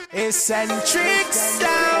Eccentric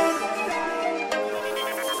sound.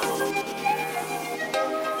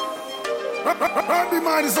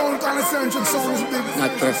 Badman is on kind of eccentric sound is big.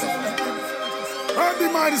 Not perfect.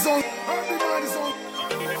 Badman is on.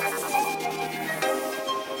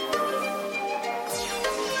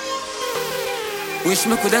 Wish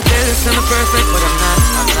me coulda tell you I'm perfect, but I'm not.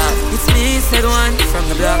 It's me, said one from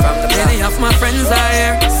the block. Many of my friends are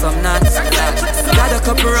here, some not. Got a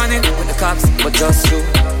couple running with the cops, but just you.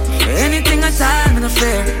 Anything I try, me no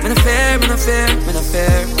fear, me no fear, me no fear, me no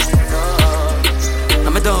fear.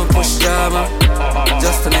 I'm a don't push drama,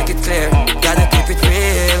 just to make it clear. Gotta keep it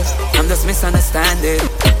real, I'm just misunderstanding.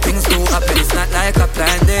 Things do happen, it's not like I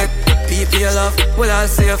planned it. People you love will all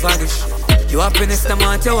see you vanish. You happiness the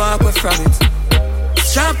month you walk away from it.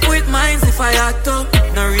 Sharp with minds if I had to.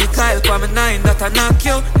 No recoil for my 9 that I knock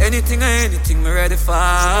you. Anything, me ready for.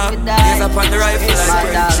 Gaze up on the rifle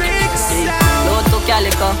like Load to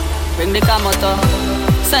Calico, bring the camoto.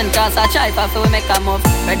 Send cars a try for we make a move.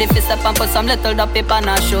 Ready for step and put some little dopey on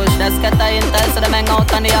our shoes. Let's get a intel so them hang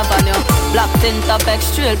out on the avenue. Black tint up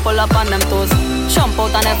extra, pull up on them toes. Jump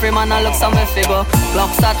out and every man a look somewhere figure.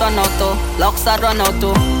 Locks that run out too, locks that run out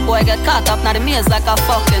too. Boy get caught up now the maze like a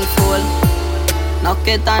fucking fool. Knock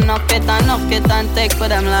it and knock it and knock it and take for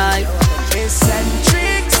them life.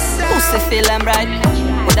 Eccentric sound. Pussy feel them bright,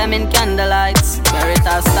 put them in candlelights.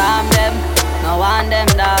 Veritas storm them, no one them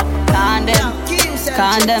dog.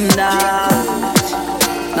 Can them dog.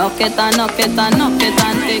 Knock it and knock it and knock it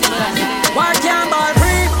and take for them. War can't ball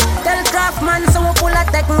free. Tell Craftman so we pull a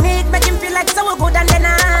technique. Make him feel like so we good and then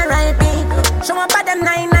R.I.P. Show up at them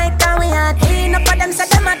 9 night and we are clean. Up at them say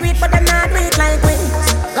them a do it but them not do it like we.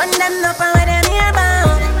 Gun them up and where them here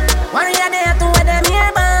bound. Warrior there to where them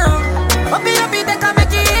here bound. Uppy uppy they come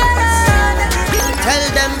make it here. Tell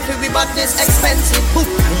them we bought this expensive. We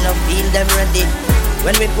no feel them ready.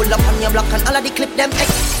 When we pull up on your block and all of the clip them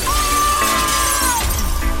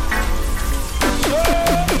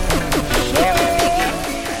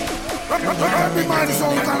Badman is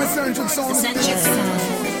on kind of eccentric sound.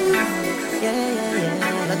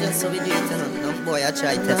 Yeah. Not just so we do it, no boy, I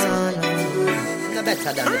try test me. No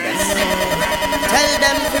better than the best. Tell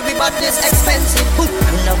them we bought this expensive. We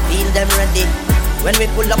no feel them ready. When we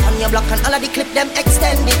pull up on your block and all of the clip them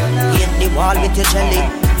extended. Hit the wall with your jelly.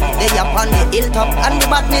 They up on the hilltop and the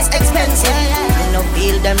badness expensive. We no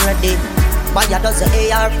feel them ready. Buy a dozen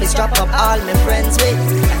AR, please drop up all my friends with.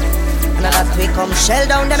 Now that we come shell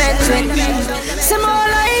down the men's with. Some more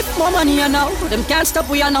life, more money you know. Them can't stop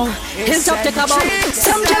we you know. Hilltop take a bow.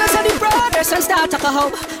 Some jealous of the progress and start take a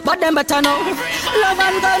hoe. But them better know. Love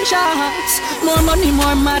and gunshots. More money,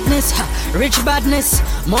 more madness. Rich badness.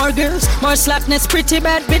 More girls, more slackness. Pretty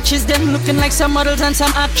bad bitches. Them looking like some models and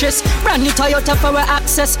some actress. Brand new Toyota for our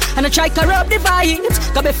access. And I try to rub the vibes.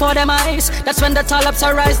 Go before them eyes. That's when the tall-ups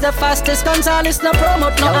arise the fastest. Gonzales no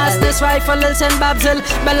promote, no ask this. Rifles and Babsel.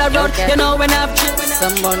 Bella Road. You know when I've chill.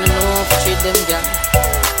 Someone know if treat them girl.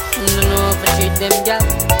 Know if treat them girl.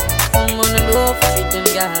 Someone know if treat them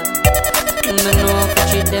girl. Know if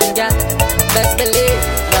treat them girl. Best believe,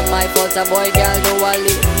 not my fault. A boy girl do all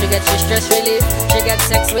leave. She get she stress relief. She get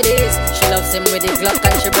sex with this. She loves him with the Glock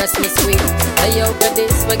and she breast me sweet. Hey yo, with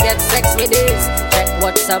this we get sex with this. Check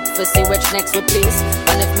what's up for see which next we please.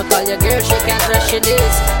 And if me call your girl, she can't rush you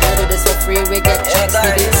this. I do this for free, we get checks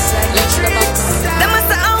for this. Lynch the box. Them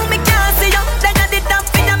must have me can't see you. They got it up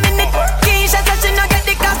for a minute. Keisha said she no get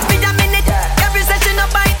the cops for a minute. Every session no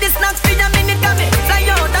buy the snacks for a minute. Come fly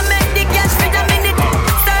out and make the cash for a minute.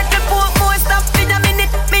 Start the more stuff for a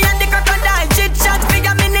minute. Me and the crocodile chit chat for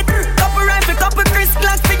a minute. Couple rifle, couple Chris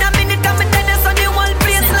Glock for a minute. Come and tell us on the whole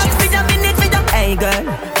place lock for a minute. Hey girl,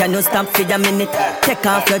 can you stop for a minute? Take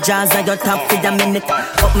off your jaws and your top for a minute.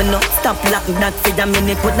 Up me no, stop lock that for a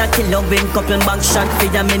minute. Put that killer win, couple back shot for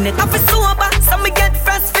a minute. I feel sober, so me get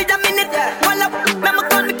fresh for a minute. Wall up, me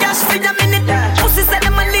call me cash for a minute. Pussy said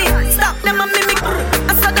them a leave, stop them a mimic.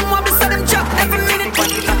 I saw them wobble, so them drop every minute.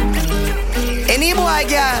 Any boy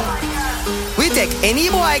girl, we take any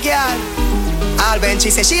boy girl. All when she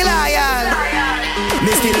say she loyal,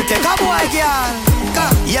 me still take a boy girl.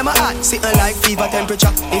 Yeah, my heart sitting like fever temperature.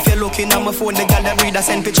 If you're looking at my phone, the girl that read a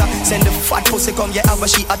send picture. Send the fat pussy come, yeah, have a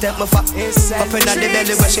she attempt my fat. Up in the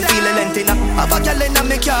belly where she feeling lengthy now. Have a girl in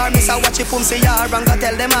my car, miss a watch it pum say ya. And go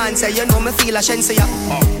tell the man, say you know me feel a shensi ya.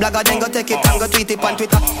 Blogger then go take it and go tweet it on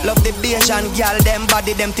Twitter. Love the Bayesian girl, them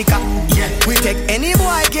body, them thicker. We take any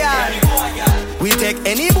boy girl. We take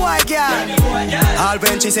any boy girl. All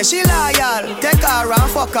when she say she loyal, take her and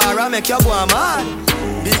fuck her and make your boy man.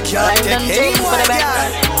 Big girl, take any boy girl.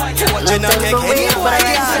 You not take any boy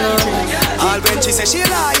girl. All when she say she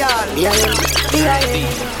loyal.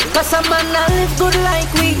 Cause some man not live good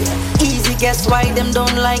like we. Easy guess why them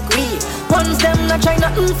don't like we. Once them not try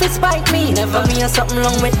nothing to spite me. Never me or something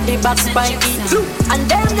wrong with the back spiky. And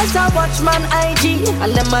them just a watch man IG.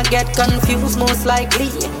 And them a get confused most likely.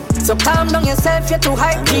 So calm down yourself, you're too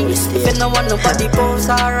hype G. If you don't want nobody pose,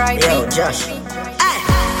 alright. Yo, Josh.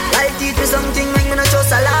 Life teach me something, make me not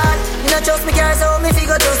trust a lot. Me not trust me car, so me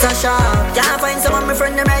figure trust a shop. Can't find someone, my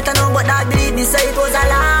friend, them right I know, but I believe me, say it was a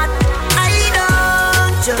lot. I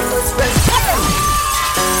don't just rest.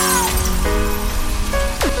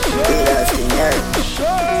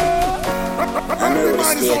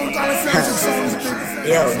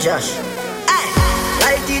 Yo, Josh.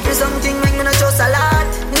 Life teach me something, make me not trust a lot.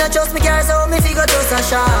 Me not trust me car, so me figure trust a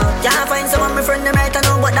shop. Can't find someone, my friend, them right I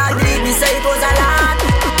know, but I believe me, say it was a lot.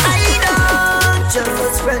 I don't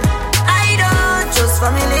just friend, I don't just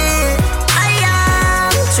family. I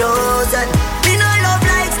am chosen. Me no love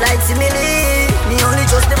like simile. Me only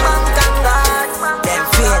trust the bank and God. Them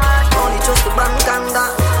faith, only trust the bank and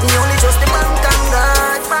God. Me only trust the bank and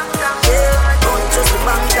God. Yeah, only trust the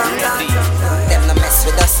bank and God. Them no mess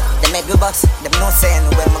with us. Them make we box. Them no saying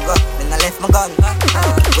where me go. Then I left my gun.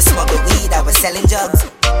 We smuggle weed, I was selling drugs.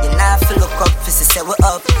 You now have to look up, for to say we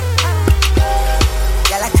up.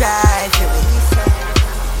 Girl, I cry for me.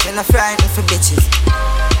 When I frightened for bitches.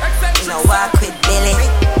 You know, walk with Billy.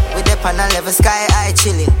 With the pan and level sky high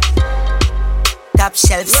chilling. Top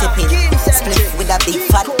shelf sipping. Split with a big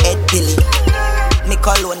fat head billy. Me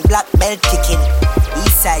cologne black belt kicking.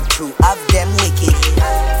 East side crew have them wicked.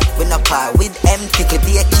 We no par with M pickle.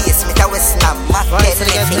 Be a case, make a west now. Mac dead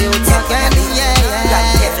living.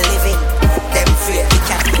 Devil living. Them free, we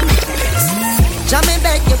can't be Jah me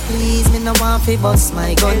beg you please, me no want fi bust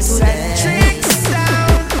my gun to them.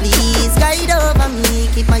 Please guide over me,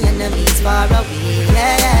 keep my enemies far away.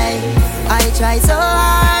 Yeah. I try so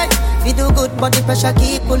hard, we do good but the pressure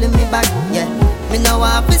keep pulling me back. Yeah, me no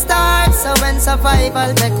want fi start, so when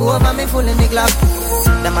survival take over me full in the glock.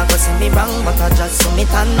 Them a go see me wrong, but I just so me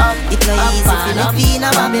turn up. It no easy fi live in a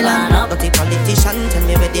Babylon. But the politician tell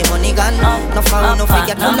me where the money gone. No foul, no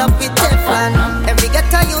forget pull up with Teflon. Every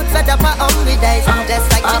ghetto youth fed up a hungry days. Just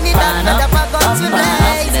like Trinidad, fed up a guns we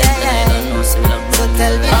blaze. So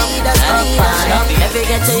tell me leaders, every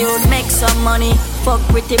ghetto youth make some money. Fuck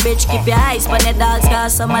pretty bitch, keep your eyes on the dogs,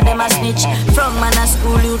 cause some of them a snitch. From man a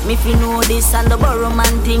school youth, me fi know this. And the borrow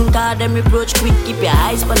man think, cause them reproach quick. Keep your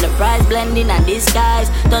eyes on the price, blending and disguise.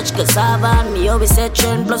 Touch cassava and me always say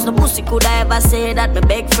trend. Plus no pussy could I ever say that my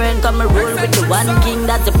big friend. Come and roll with the one king,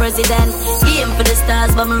 that's the president. Aim for the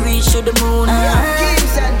stars, but me reach to the moon.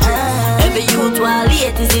 Every youth while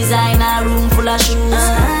latest designer, room full of shoes.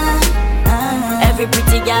 Every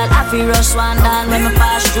pretty girl I feel rush one down when me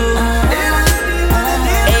pass through.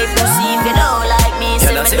 Hey pussy, if you don't like me,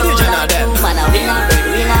 say me don't like you. Man a winner.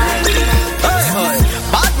 Hey,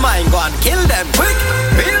 Badman go and kill them quick.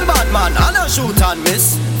 Real Badman, I no shoot and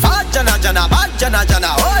miss. Fat jana, bad jana,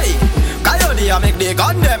 oi. Coyote a make the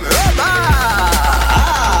gun them rubber.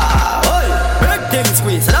 Oi, big thing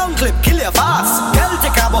squeeze, long clip, kill you fast. Girl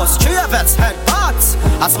take a bus, 3 vets, head parts.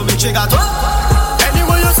 I saw me trigger too.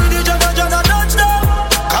 Anyway you see the jana touchdown.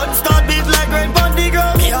 Can't start beat like rain on the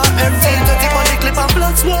ground. Me a MT to tip on the clip and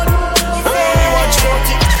blood swan. Watch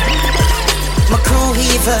 40. my crew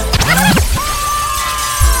heaver.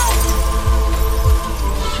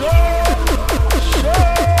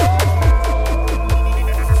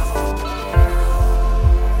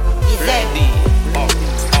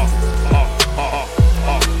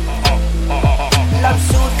 Love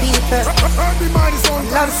suit people.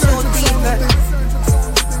 Love suit people.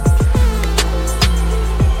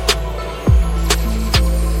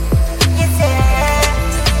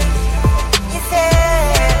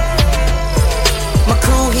 My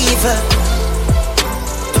crew heaver.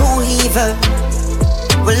 True heaver.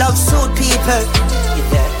 We love suit people.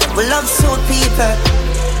 We love suit people.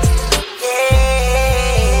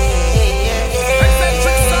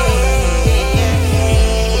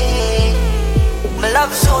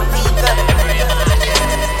 Love shoot people.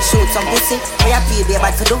 Shoot some pussy. We a pay be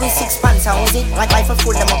bad for doing 6 pants and Uzi. Like rifle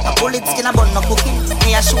full them up, no bullets, skin a bun, no cooking.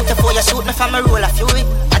 Me a shoot before you shoot me from a roll of fury.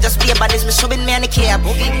 I just play bodies, me shoving me and the care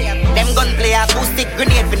boogie. Them gun play acoustic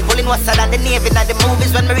grenade pin pulling what's than the navy. Now the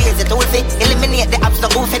movies when me raise it Uzi. Eliminate the apps, no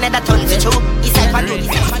goofing and the tons of true. Eastside man do this.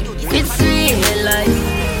 It's real life.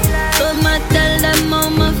 Come and tell them how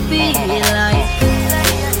me feel like.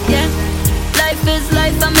 Yeah, life is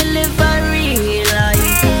life and me live a real life.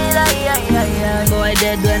 Boy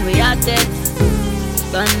dead when we at it.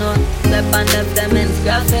 But no, step and left them in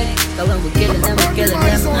graphic. Cause when we killing them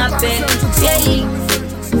happy. Yeah,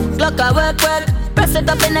 Glock I work well. set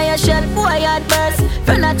up in your shed, boy at burst.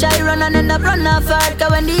 Friend a try run and end up run off hard.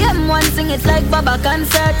 Cause when the M1 sing it's like Baba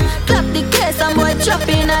concert. Clap the case and boy chop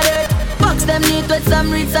in a dirt. Box them neat with some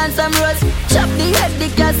reeds and some rose. Chop the head, the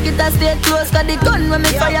casket a stay close. Cause the gun when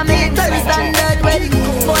me fire military standard. Well,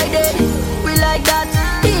 boy dead, we like that.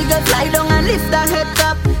 Eagle fly down and lift the head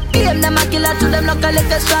top. Game them a killer to them look a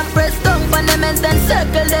little strap. Press down on them and then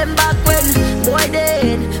circle them back. When boy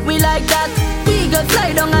dead, we like that. Eagle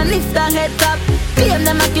fly down and lift the head top. Game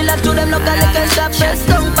them a killer to them look a little strap. Press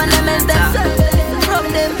down on them and then circle them from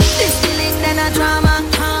them. This killing then a drama,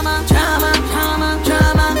 drama, drama, drama,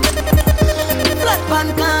 drama. Flat pan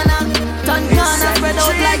corner, turn corner, spread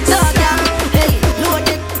out like dog. Hey, load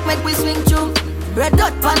it, make we swing through. Red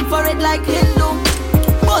dot pan for it like Hindu.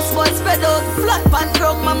 Boss boy spread out, flat pan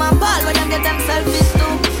drunk. Mama ball when them get them selfish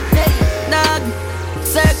too. Hey, dog,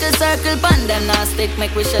 circle, circle pan them now stick.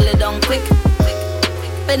 Make we shell it down quick.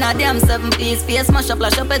 Pin a damn 7-piece face, mash up,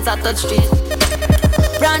 lash up, heads a touch street.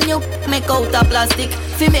 Brand new, make out a plastic.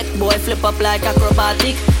 Fi make boy flip up like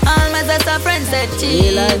acrobatic. All my sister friends said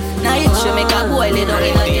chill. Now it should make a boy lay down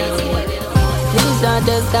in a jail. Please don't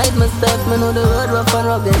just guide my step. Me know the road rough and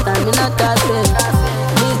rough, this time me not casting.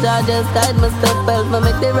 Please don't just guide my step. Help me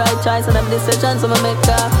make the right choice and have decisions so me make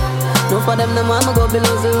her. No for them want me go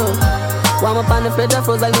below zero. Warm up on the fridge, I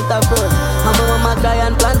froze like it a froze. Mama cry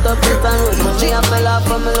and plant up it and rose. When me a fell off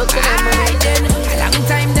from me look at them. Alright then, a long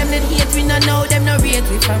time them did hate, we no know them no rate.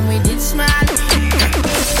 We from we did small.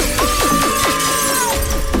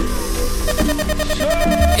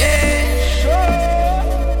 Yeah.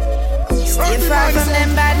 Stay far from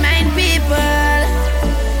them bad mind people.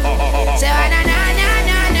 So na na na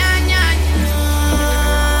na na na.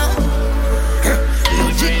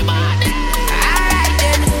 Legit bad. Alright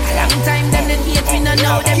then, a long time them did hate, we no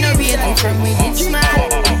know them no rate. We from we did small.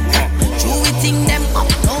 True we think them up,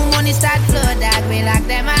 no money start flow, dog. We lock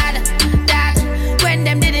them out, dog. When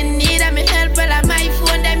them didn't need them help, well on my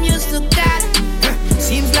phone them used to call.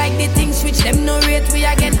 Seems like the things switch them no rate. We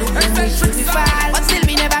again do them we should be fall. But still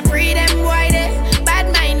we never free them boy they.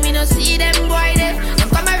 Bad mind we no see them boy they. Them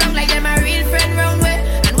come around like them a real friend round way.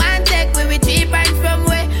 And one take we cheap and from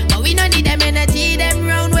way. But we no need them energy them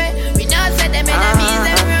round way. We no set them enemies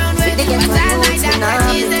them round way. But all night that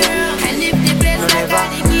parties them round. And live the place like all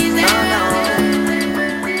the keys them round.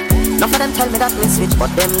 None of them tell me that me switch,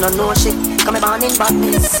 but them no know shit. Come me born in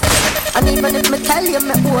badness. And even if me tell you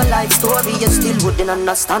my whole life story, you still wouldn't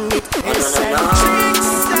understand it. Unless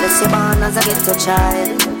you're born as a ghetto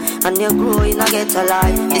child and you grow in a ghetto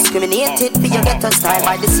life, discriminated for your ghetto style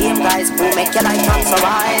by the same guys who make your life come so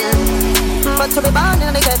wild. But to be born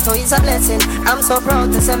in the ghetto is a blessing. I'm so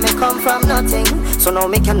proud to say me come from nothing. So now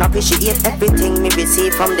me can appreciate everything me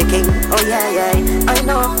receive from the king. Oh yeah, yeah, I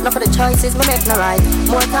know, not for the choices me make no right.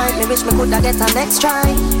 More time me wish me coulda get a next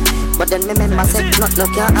try. But then me remember said not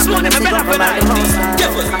look ya. I'm gonna say go by the most.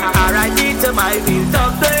 R.I.P. to my real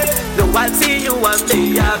top day. No one see you one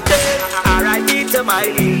day after. R.I.P. to my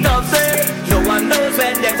real top day. No one knows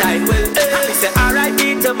when the time will end. I say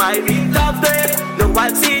R.I.P. to my real top day. No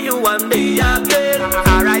one see you one day after.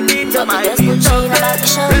 R.I.P. to my real top day.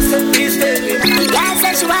 Rest in peace, baby. The girl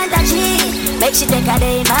said she want a G. Make she take a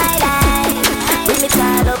day in my life. Bring me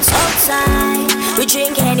tired up outside. We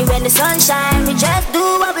drink anywhere in the sunshine. We just do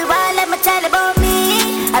what we want. Let me tell about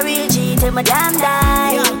me. I real G till my damn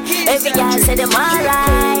die. Every girl say them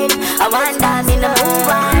alright. I want them in the move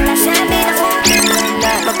on. I send me the move.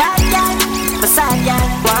 My bad girl, my side girl.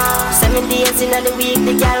 Wow. 7 days in the week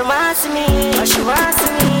the girl wants me. Oh, she wants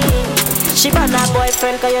me. She brought her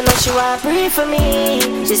boyfriend cause you know she want free for me.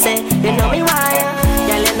 She say, you know me why.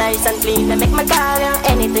 Girl, you're nice and clean, I make my call you.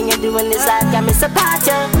 Anything you do in this life got me support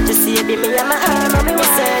you. Just see you be me and my arm. Me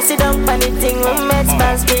say, sit down for the thing we make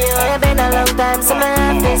fast feel. You been a long time so me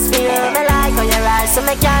have this feel. Me like how you rise so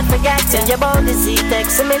me can't forget you. You bout the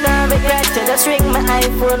Z-Text so me not regret you. Just ring my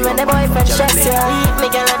iPhone when the boyfriend stress you. Leave me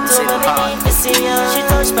girl at home and me need to see you. She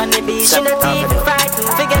touch on the beach, she not even frightened.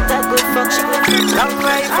 Forget that good fuck, she long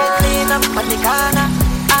rifle clean up on the corner.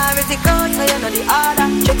 Already cold, so you know the order.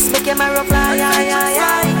 Tricks make you marrow fly,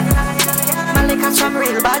 man, they catch from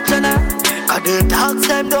real bad, you know. Cause the dogs,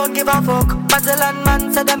 them don't give a fuck. Basil and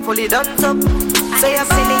man, say them fully done up. Say you're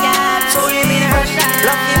silly, yeah. So you mean rush.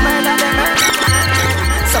 Lucky murder,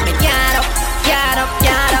 them So me get up, get up,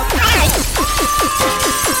 get up.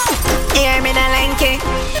 Hear me the lanky.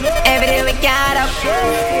 Every day we get up.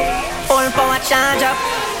 Full power charge up.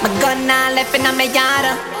 My gun now left in my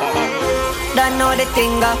yard. Don't know the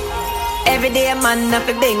thing up. Every day a man up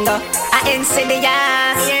a bingo. I ain't see the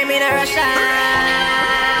ass. Hear me the rush.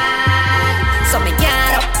 So me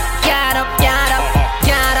get up, get up, get up,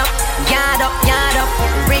 get up, get up, get up.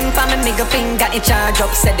 me go finger in charge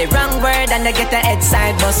up. Say the wrong word and they get the head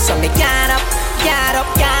side bust. So me get up, get up,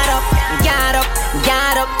 get up, get up,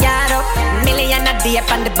 get up, get up. Million a day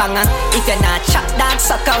on the banger. If you're not chop dog,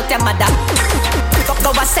 suck out your mother. Go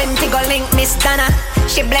a senti go link Miss Donna.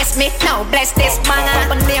 She bless me, now bless this banger.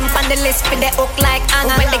 Put name on the list for the hook like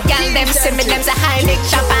hanger. When the gal them see me, them's a high big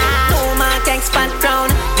chopper. No man thanks pan crown.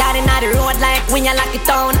 Daddy on the road like when you lock it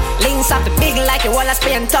down. Links off the big like you all a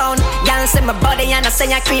spin town. Y'all see my body and I say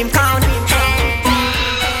your cream crown.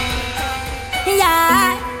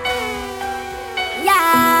 Yeah,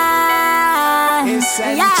 yeah,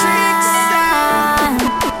 Inside yeah.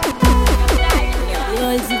 You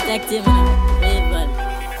always detective, man.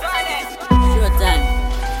 Showtime.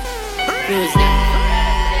 Cruising.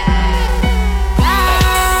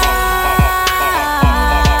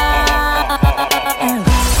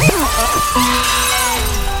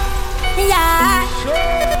 Yeah,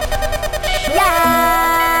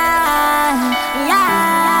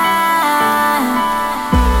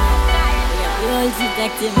 You always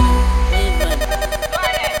detective, man.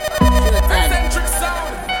 Showtime.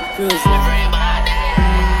 Cruising.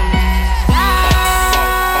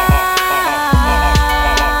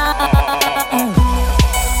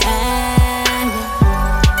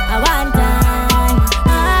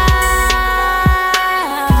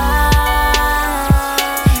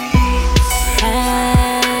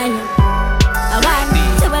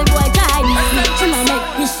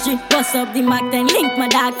 Bust up the Mac 10, link my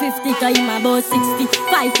dog 50, cause him about 60.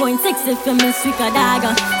 5.6 if you miss with a dog.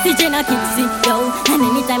 CJ na Kixie, yo. And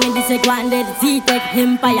anytime in this one day, the T-Tech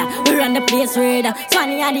Empire. We run the place red.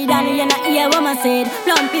 Swanny and the Danny, you not hear what I said.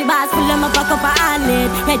 Plumpy bass, full of my pack up a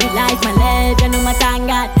handmade. Yeah, the life my life, you know my thank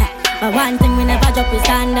God. But one thing we never drop is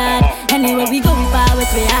standard. Anyway, we go far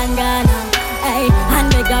with we handgun. Hey, and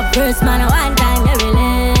big up first man, one time you will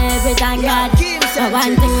live with thank God. But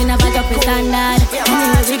one thing we never drop is standard.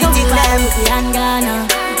 Anyway, we go far with we handgun.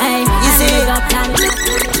 Hey, and big up plan.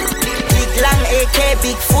 Big long AK,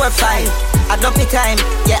 big 4-5. Adopt time,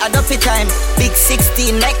 yeah, adopt time. Big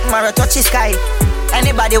 16, neck marrow, touch the sky.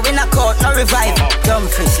 Anybody win a court, no revive.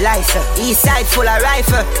 Dumfries, licer, east side full of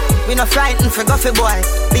rifle. We no frightened for Guffy boy.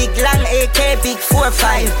 Big long AK, big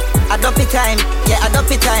 4-5. Adopt time, yeah,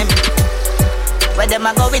 adopt time. Where them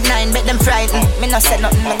a go with 9, make them frightened. Me no say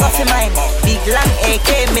nothing, me go for mine. Big long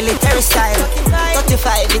AK, military style.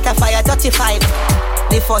 35, it a fire, 35.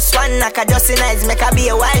 The first one knock a just in eyes, make a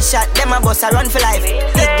be a wild shot. Them a bust a run for life. Big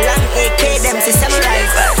long AK, them to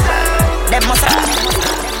summarize. Them must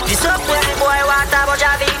this up with the boy, what about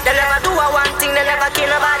Javi? They never do a one thing, they never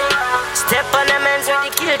kill nobody. Step on them ends with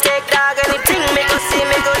the kill, take dog. Anything me go see,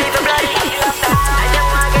 me go leave a bloody. I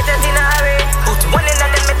don't wanna get it in a hurry. Put one in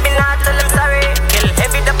and them make me not tell them sorry. Kill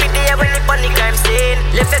every deputy when they on the crime scene.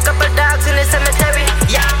 Left a couple dogs in the cemetery.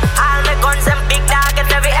 Yeah, all my guns and big dog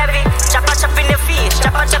get very heavy. Chop a chop in the face,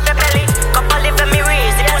 chop a chop your belly. Couple live in me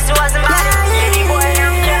raise, the pussy wasn't bad. Lady boy,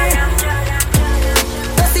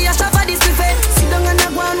 don't see a shop for this buffet. Sit down and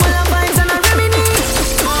a go on while I'm vibes and a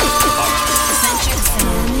reminisce.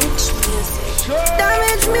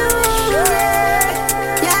 Damage music,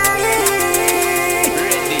 yeah, yeah.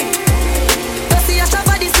 Don't see a shop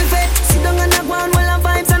for this buffet. Sit down and a go on while I'm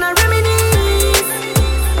vibes and a reminisce.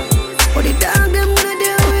 What the dog them gonna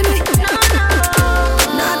do with me?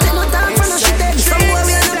 Nah, take no time for no shit. Somewhere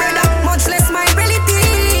we are no brother, much less my relative.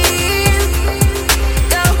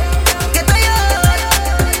 Yo, get to you.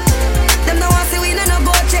 Them no want see we no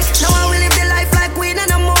go check. Now I will live the life like we no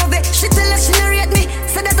movie. She tell us she no rate me,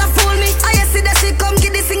 say that I fool me. I see that she come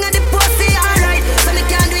get this thing at the pussy, alright. So me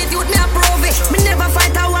can't do it, youth me approve it. Me never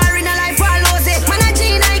fight a war in a life, I lose it. Man a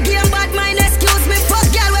Gene, I game bad mind, excuse me. Fuck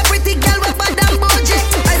girl, we pretty girl, we bad and budget.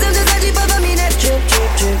 I don't just a jeep over me neck.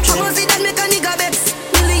 I must see that make a nigga babes.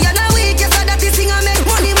 Million a week, yes, that this thing I make.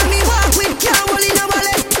 Money when me walk with, can't hold in a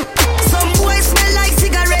wallet. Some boys smell like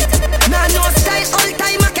cigarette. Nah, no style, all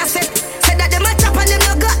time a cassette. Said that them a chop and them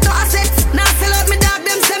no got no assets. Now sell out me dog,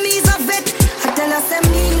 them say me is a vet. I tell us them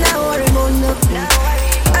me now worry about nothing.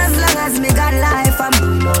 As long as me got life, I'm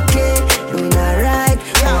doing okay, doing alright.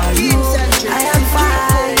 How are you? I am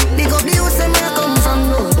fine. Big up the youth and me come from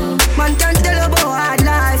nothing. Man can't tell about hard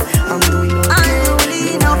life. I'm doing okay. I'm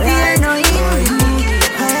really no fear, no injury.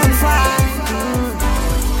 I am fine.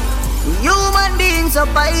 human beings are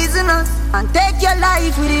poisonous and take your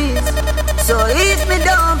life with it. So if me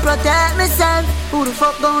don't protect myself, who the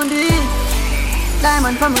fuck gon' do it?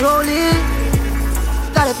 Diamond from rolling,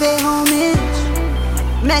 gotta pay homage.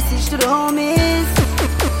 Message to the homies.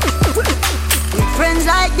 With friends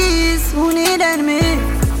like this, who need enemy?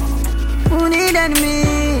 Who need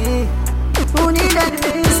enemy? Who need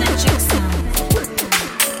enemy?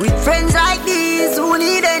 With friends like these, who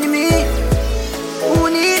need enemy? Who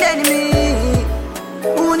need enemy?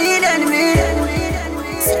 Who need enemy?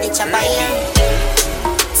 See the chopper here.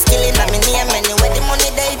 Skilling on me name anywhere the money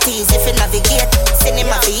they tease. If you navigate,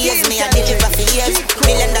 cinema for years, me I deliver for years. $1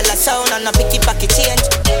 million sound and no picky pocket change.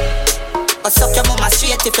 Or suck your mama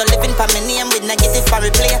straight if you're living for me name with negative for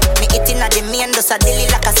replay. Me eating at the main, does a dilly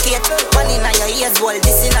like a skate. One in your ears, wall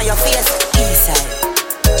this in your face. Eastside.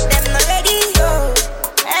 Them not ready, yo.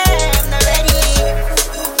 I'm not ready.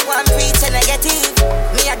 One preach and negative.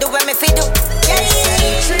 Me I do what me fi do.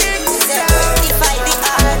 Yeah, defy the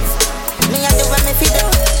odds. Me I do what me fi do.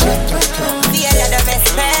 Feel the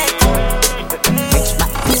respect.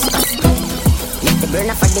 Make the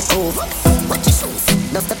burner for the cove. Watch your shoes.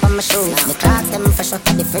 Don't step on my shoes. The clock them fresh out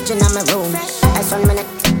of the fridge in my room. Ice on my neck,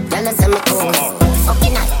 girl and send me cold.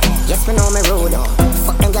 Fucking night, yes me know me rude.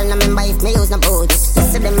 Fuck them girl, no member if me use no boots.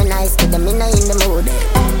 Yes, them me nice, but them in the mood.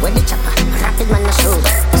 Where the chopper, rapid man no shoot.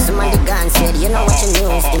 Somebody gone said, you know what you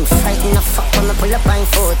news. Them frightened no fuck when me pull up on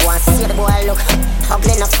foot. Want see the boy look,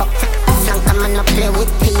 ugly no fuck. Flank a man no play with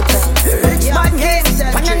people. Bad games,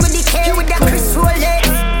 running with the K with that Chris Rolex.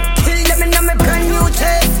 Kill them in my brand new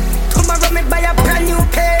chest. Tomorrow me buy a brand new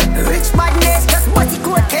pair. Rich badness, just body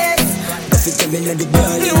coat case.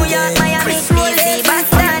 New York, Miami, easy,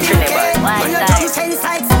 Boston, Trinibad. When you jump 10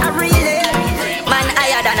 sides, I relay. Man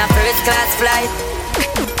higher than a first class flight.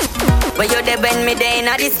 When you there when me there in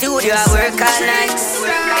the studio, I work all night.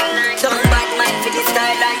 Some Badman for the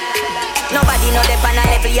starlight. Nobody know the pan a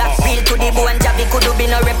level ya. Real to the bone job, it could be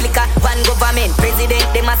no replica. One government, president,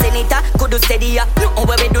 them a senator. Could do steady ya, nothing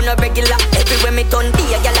where we do no regular. Everywhere me turn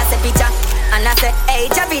be a gal a say picture. And I say, hey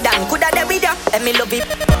Javidan, coulda de with ya. And me love it,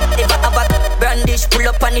 never have a brandish. Pull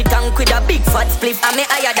up on the tank with a big fat spliff. And me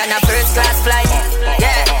higher than a first class flight.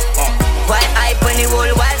 Yeah, why hype when the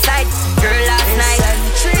whole wild side. Girl last night,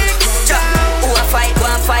 who a fight, go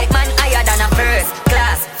and fight. Man higher than a first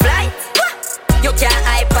class flight. You can't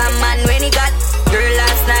hype a man when he got girl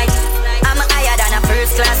last night. I'm higher than a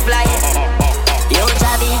first class flight. Yo,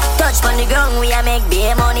 Javi, touch on the ground, we a make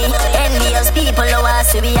beer money. Envious people who want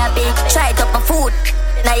to be happy. Try to up my food.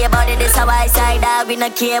 Now your body, this a white side dog, we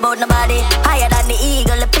not care about nobody. Higher than the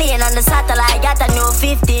eagle, the plane on the satellite. Got a new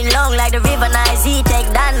 15 long like the river Nice. He take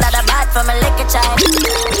down that a bat from a liquor child.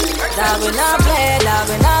 Dog we not play, dog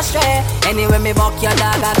we not stray. Anyway me buck your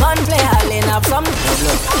dog a gunplay. I'll in up some.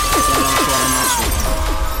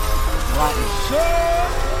 What?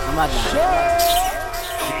 I'm at that.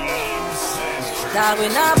 Dog we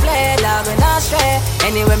not play, dog we not stray.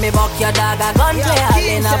 Anyway me buck your dog a gunplay. I'll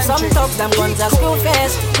in up some thugs, them guns a screw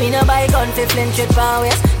face. Me no buy gun fi flinch it for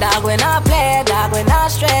waste. Dog we not play, dog we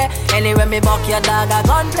not stray. Anyway me buck your dog a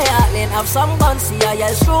gunplay. I'll in up some guns, see a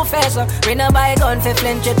yell screw face. Me no buy gun fi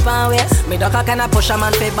flinch it for waste. Me duck a can a push a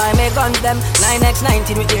man fi buy me guns them.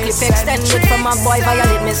 9x19 with the clip extended. From a boy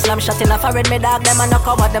violate me slam shot in a forehead. Me dog them a knock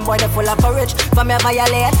out them boy they full of courage. For me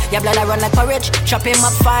violate, your blood a run like porridge. Chop him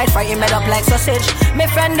up fight, fry him head up like sausage. Me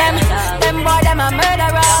friend them boy them a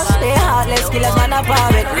murderers. They heartless killers man a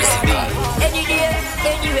pirate. Any day,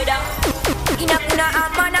 any weather. In a kuna a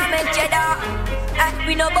man a make cheddar.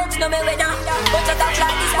 We no box no me weather. But you talk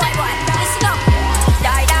like this boy. Listen up.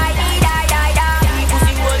 Die.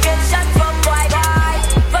 Pussy will get shot from boy.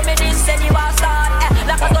 For me this and you are start.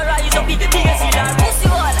 Like a go rise up in the biggest killer. Pussy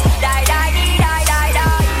will die.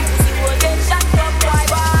 Pussy will get shot from boy.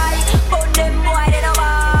 But them boy they no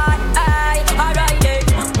want. Alright then,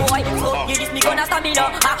 boy. Fuck you this me gonna stamina.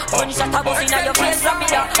 Money shot a bus inna your face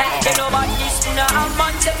rapida. They know about this tuna and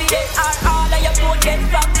man every day. All of your phone get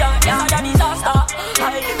fractured. Yeah, that disaster.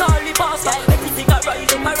 I call the pastor. Everything I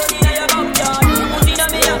rise up and run inna your backyard. Put inna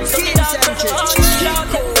me hands so me not run.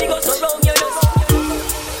 We go so wrong, you know.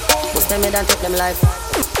 Bust them head and take them life.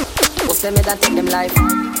 Bust them head and take them life.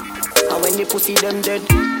 And when the pussy them dead,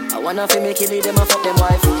 I wanna fi make kill them and fuck them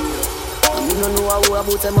wife. And me no know how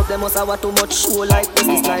about them up, them must have too much show like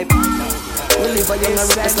business life. We live a young and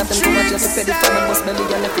reckless, let them come at you to pay the fine and bust belly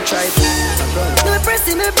and let you try it. Me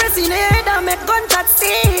pressing head and make gunshot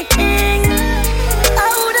sting.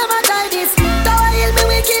 How them a try this? Tower hill me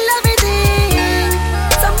we kill everything.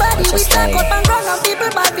 Somebody we talk up and wrong and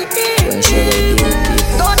people bad with things.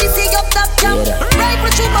 Don't you see up top jump? Right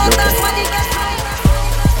with you mouth and money get high.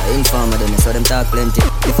 Informer them, so them talk plenty.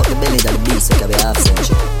 Lift up the belly that the beast that we half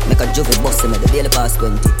century. Make a juvie bust him at the daily past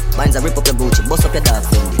 20. Mine's a rip up your Gucci, bust up your dark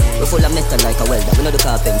Fendi. We full of metal like a welder, we know the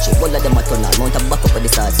carpentry. All of them a tunnel, mount a back up at the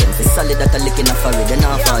start sense. Solid that a lick in a forehead, then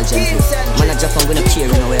I fall gently. Man a Japan, we no care,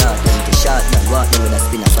 we know we are empty. Shot down, walk down with a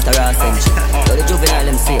spinner, but a raw century. So the juvenile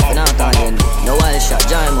them safe, we not call them. No wild shot,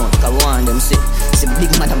 jam out, cause we want them sick. See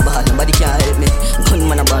big man and bad, nobody can't help me.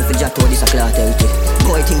 Gunman a ball for Jato, this a cloth healthy.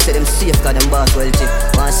 Boy think say them safe, cause them boss wealthy.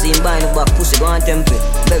 Want see him buy no back, pussy go on temple.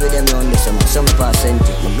 Bury them round this summer, some pass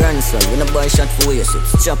empty. My grandson, when a boy shot for waist it.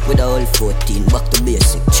 Chop with a whole 14, back to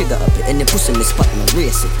basic. Trigger up it, any pussy me spot, me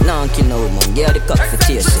race it. Long kill no woman, get the cock for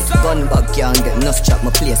taste it. Gun bag can't get enough chop,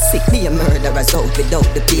 my place sick. Be a murderer's out without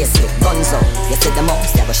the place it. Guns out, you said them out,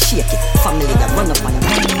 they go shake it. Family that run up on them.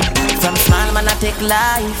 From small man I take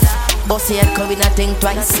life. Bossy head come in a think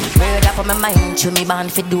twice. Murder for my mind, show me man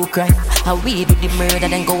fi do crime. How we do the murder,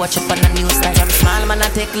 then go watch up on the news. Like I'm small man I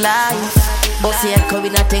take life. Bossy head come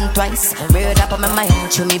in a think twice. Murder for my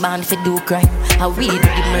mind, show me man fi do crime. How we do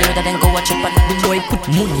the murder, then go watch up on the boy put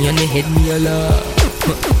money on the head, me a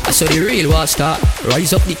laugh. I saw the real war start.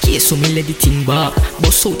 Rise up the case, so me let the thing back.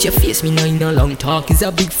 Bust out your face, me now in a long talk. It's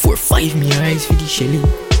a big 4-5, me eyes for the shelling.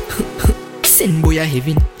 Send boy a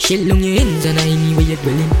heaven. Shell on your ends and I anywhere you're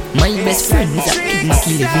dwelling. My best friend is a big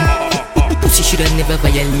Mackie living. Pussy shoulda never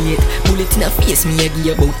violate. Bullet in her face, me a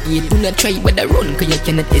give about 8. Do not try but I run, cause you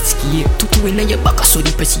cannot escape. Tutu in your back, so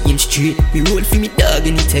the press aim straight. We roll for me dog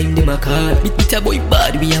anytime them a call. Beat a boy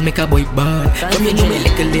bad, we a make a boy bad. From you know me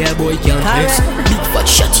like a layer boy can't press. Big fat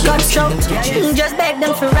shot, you just beg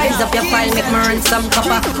them to rise up your file, make me run some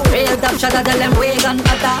copper. Real top shot of the them wagon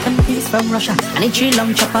cutter. And peace from Russia, and it's tree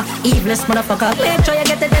long chopper. Eveless motherfucker, make sure you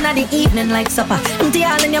get it in the evening like supper. Empty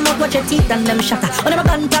all in your mouth, watch your teeth and them shatter. On them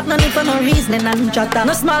contact, no need for no reasoning and chatter.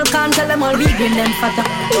 No small can't tell them all big in them fatter.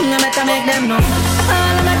 No matter make them know.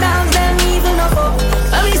 All of the dogs, them evil no fuck.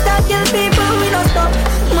 When we start kill people, we don't stop.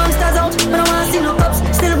 Monsters out, we don't want see no cops.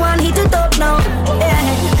 Still one hit to top now. Yeah.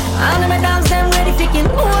 All of my dogs, them ready for kill.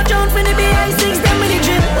 Watch out for the BI6, them with the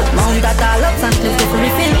drip. Mount that all up and let's go for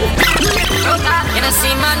refill. You know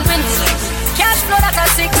see man win. Cash flow like a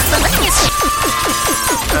 6.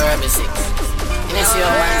 Kirby 6. You know see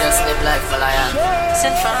your man just live life for lion.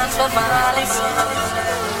 St. France for Valley.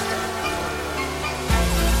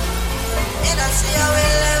 You know see how we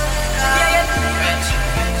live. Rich.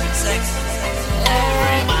 Sex.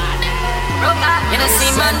 You know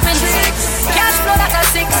see man win. Cash flow like a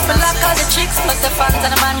 6. But like all the chicks plus the fans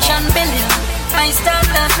and the mansion billion. My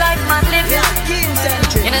standard life man living.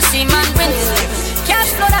 You know see man win.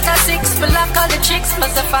 Cash flow like a 6. But like all the chicks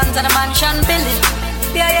plus the fans and the mansion billion.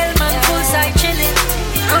 BIL man poolside chilling.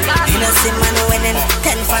 You know see man winning.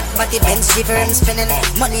 10 fat body bench shiver and spinning.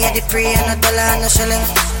 Money at the pre and $1 and a shilling.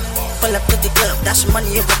 Pull up to the club, dash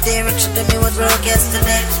money over there. Should me was broke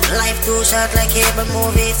yesterday. Life too short like cable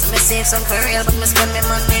movies. Me save some for real, but me spend me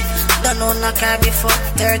money. Don't own a car before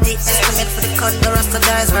 30. Estimate for the condo, rest of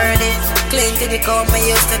that is worthy. Clean to the core, me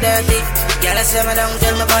used to dirty. Girl, I see me down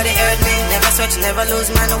till my body hurt me. Never switch, never lose,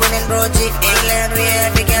 man, winning bro G. Alien, we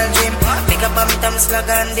every girl dream. Pick up on me, Tom Slug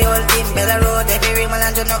and the whole team. Bella Road, every ring, man,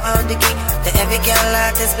 you know how the key. To every girl,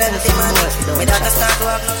 artist, plenty money. Without a start to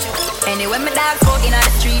walk, no shit. Anyway, my dog out in the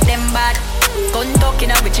street, them bad. Gun talking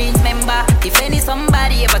out with jeans member. If any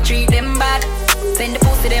somebody ever treat them bad, send the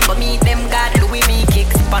pussy them but meet them God. Louis V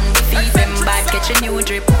kicks on we feed them bad. Catch a new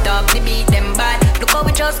drip, dog, we beat them bad. Look how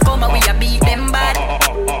we just come and we a beat them bad.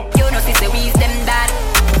 You know sister we them dad.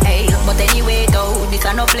 Hey, but anyway though, this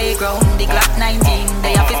a no playground. The Glock 19,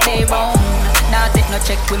 they have to stay round. Now take no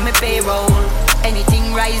check with me payroll. Anything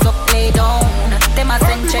rise up, play down. Them a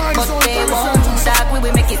send check but they won't. Dog, we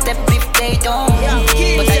will make it step if they don't.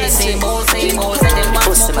 But I just same old, and them want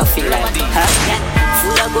more. Feel like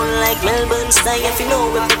full of gun like Melbourne style. If you know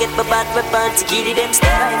when we get my bad weapon to get them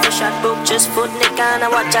style. If a shot broke, just foot in the can and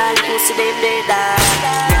watch all the pussy them they die.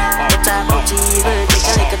 The time of evil, they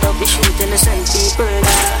can like a dog be shooting the same people.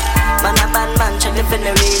 Man a bad man, check the for no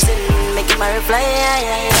reason. Make him a reply,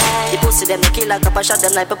 yeah. The pussy them, they kill like a shot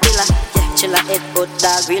them like a pillar. Chilla head, but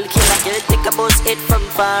dog real killer. You take a bus head from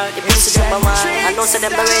far. The pussy them a man. I know say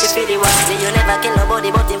them not ready for the war. See you never kill nobody,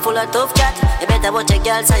 but him full of tough chat. You better watch your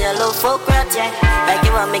girl, so you love fuck rat, yeah. Like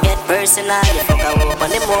you want me get personal. You fuck her up on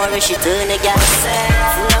the more, she turn the gas.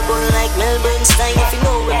 Full of gun like Melbourne style. If you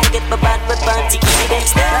know when you get my bad weapon, to give them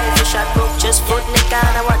style. If you shot broke, just put in the can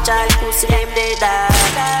and watch all the pussy them they die.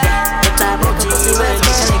 The time of the evil,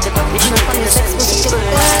 make it up, we shoot in the sense of the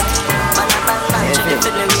bird. Man, check it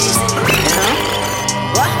for the reason.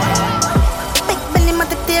 What? Big belly man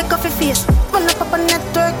to take off your face. Run up on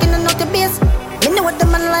network in the naughty base. Me know but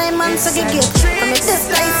them a lie man segregate. From me this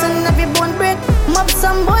license every bone break. Mob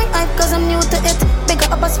some boy hype cause I'm new to it. Big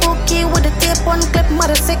up a spooky with a tape on clip.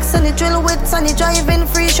 Mother 6 and the drill with Sunny driving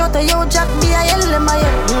free shot of yo Jack B.I.L. in my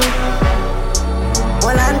head.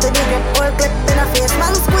 Hold on to the grip, all clip in a face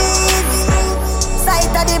man squeeze.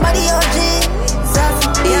 Sight of the body OG.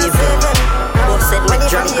 Evil. Both said me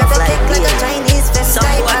drunk off like beer. Some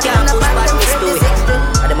boy can't push back this to it.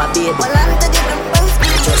 And them a baby.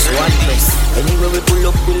 Just one press. Anywhere we pull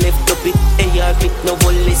up, we lift up it. AR pick, no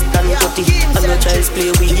volley, stand cut it. And no child's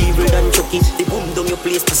play, we evil than Chucky. They boom down your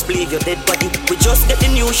place, display your dead body. We just get the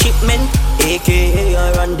new shipment.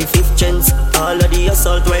 AKAR and the 5th chance. All of the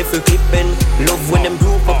assault rifle clipping. Love when them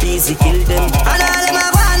group up easy, kill them. And all them a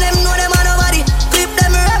want, them know them a nobody. Clip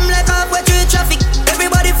them ram like halfway through traffic.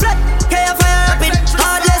 Everybody flat, care fire rapid.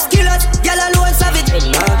 Hardless killers, y'all alone savage.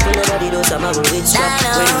 Not for nobody knows I'm a rich shot.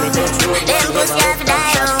 When we touch road, them push out to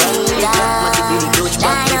die on me.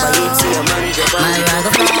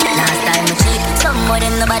 Last time I check, some more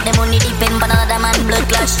them no bad, them only depend on another man blood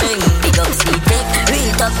clash string. Big up sleep tech,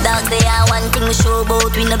 real tough dogs, they are one thing we show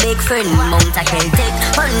about with no big friend. Mount a Celtic,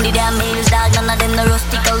 fun the damn males dog, none of them no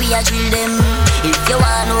rustic, we a drill them. If you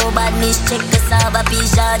want no badness, check the Saba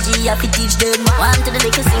Pija G, have to teach them. Want to the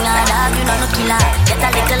little singer dog, you know no killer. Get a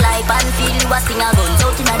little life and feel you a singer. Guns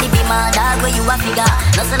out in a the beamer dog, where you a figure.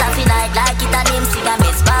 No so laughing like it a name cigar.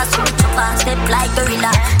 Miss pass with the chopper, step like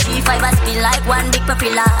gorilla. 3-5 and spin like one big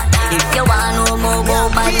propeller. If you want no more go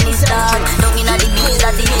badness dog, don't in a the beats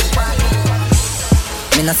at the hit.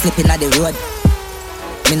 Me no slipping at the road.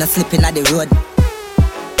 Me no slipping at the road.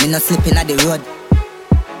 Me no slipping at the road.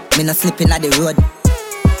 Me no slipping at the road.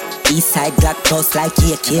 Eastside black post like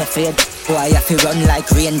AK fade. Boy, I fi run like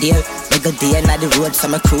reindeer. Nigga day inna the road, so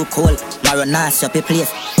my crew cold. Maronas up a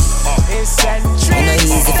place. Me no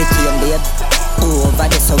easy fi tame babe. Over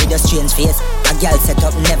there so with a strange face. A girl set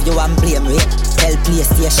up nephew and blame rate. Tell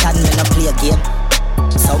PlayStation me no play game.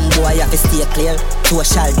 Some boy have to stay clear.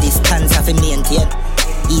 Social distance have to maintain.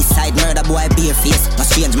 Eastside murder boy bare face. No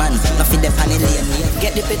strange man, no fit the panel lane.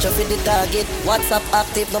 Get the picture for the target. WhatsApp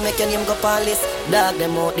active, don't make your name go pan list. Dog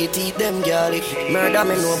them out, they teeth them garlic. Murder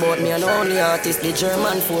me know about me and only artist. The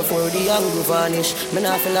German 4 the angle vanish. Me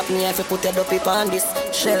nah feel up me if you put your dopey on this.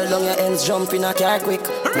 Shell down your ends, jump in a car quick.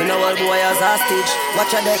 Me know all boy as hostage.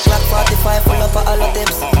 Watch a deck clock 45 full up of all of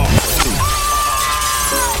tips.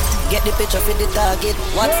 Get the picture for the target.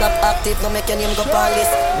 WhatsApp active, no make your name go police.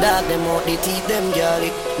 Dog them out, they teeth them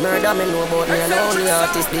garlic. Murder me know about me and only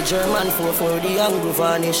artist. The German 4 the angle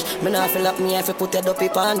vanish. Me nah feel up me if you put your dopey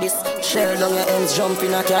on this. Shell down your ends, jump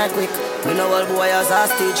in a car quick. Me know all boy as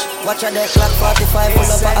hostage. Watch a deck clock 45 full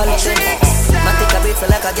up of all of tips. Man take a beat so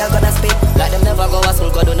like a girl gonna spit. Like them never go a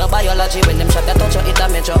school, go do no biology. When them shot a touch you, it a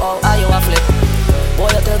mention how are you a flip. Boy,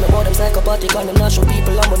 you tell me about them psychopathic and them not show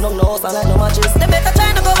people and but no house and like no matches. They better try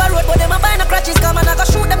to go a road, but them a buy no crutches. Come and I go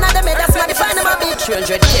shoot them, now they made that's why they find them a bitch.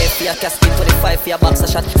 300k for your casket, 25 for your boxer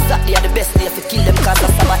shot. Saturday are the best day for kill them cause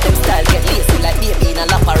that's about them style. Get lazy like baby in a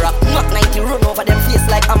lap rock. Knock 90 run over them face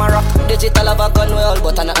like I'm a rock. Digital have a gun well,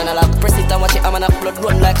 but an analog. Press it and watch it, I'm an upload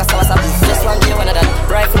run like a salsa. Just one day one of that,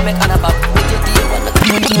 rifle make an pop. With your deal one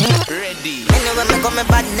ready. Anyway, me come me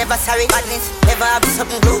bad, never sorry badness. Never have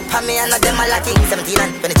something glue pa me and them a lacking. 17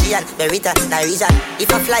 and 23 and Berita, Nigerian.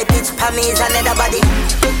 If I fly pitch pa me is another body.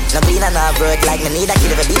 No clean and no bird like me need a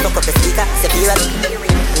kill if a beat up the speaker. Superior.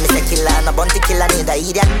 Me say killer, no bounty killer need a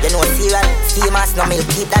idiot. You know serial, famous, no milk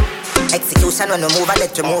keep that. Execution when we move a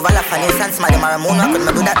let you move a laugh and instance. Mad them a moon rock when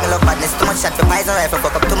me do that. Me love badness too much shot for poison rifle.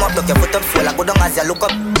 Fuck up too much, look your foot up, swell a good down as you look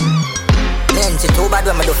up. She too bad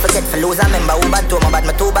when me do forget for lose. I remember who bad too, my bad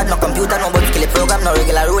me too bad. No computer, no book skill program, no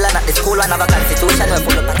regular ruler. Not the school one, have a constitution. We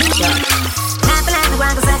full up a teacher. Half a life,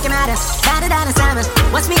 one cause I can matter. Better than a salmon.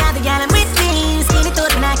 Watch me out the gallon with me. Skinny thought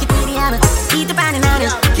when I can see the hammer. Eat the pan and honor.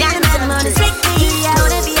 Got him out on the strictly. I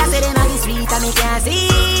wanna be, I said in all the street, I make you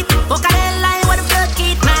see. Fuck a hell line, what a blood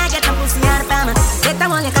kid. Man, get some pussy out of famine. Get that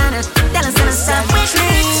one you kinda. Tell us some stuff with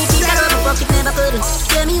me. Keep that over, fuck it, never couldn't.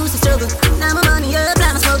 Tell me who's the struggle. Now my money up,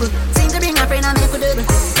 I'm a smuggle. Bring my friend, I make a double.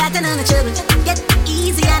 Got another trouble. Get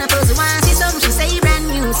easy and a puzzle. Once see something, she say brand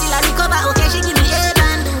new. Still I recover, okay, she give me a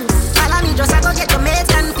brand new. Follow me, just I go get the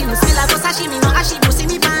mates confused. Still I go sashimi, no ashibu, see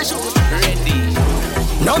me pan shoes.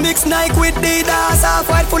 No mix Nike with Adidas, half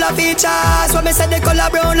white full of features. When me say the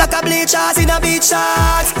color brown like a bleachers in a beach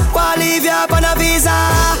shots. Wanna leave you up on a visa.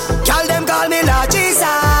 Call them call me Lord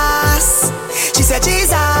Jesus. She said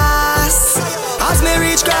Jesus. As me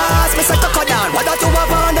reach grass, me say cocoa down. What that you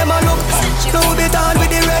have on them a look? No be done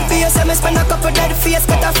with the red face and me spend a couple dead face.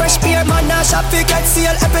 Get a fresh pair, man, now shop fi get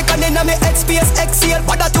seal. Epic and inna me head space, exhale.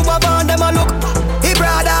 But that to a band, them a look. He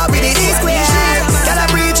brother with the E-square. Girl a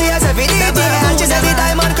breathe cheers every day. And she said the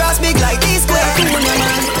diamond cross big like E-square.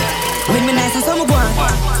 When me nice and some go on.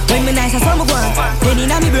 When me nice and some go on. Then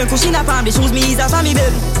inna me brain pushing up on the shoes me ease off on me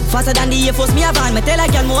bed. Faster than the Air Force me a van. Me tell a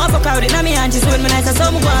girl more fuck out inna me hand. She say when me nice and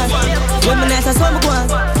some go on. When me nice and some go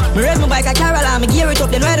on. Me ride my bike a Caroline. Me gear it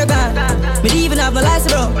up then ride a gun. Me don't even have my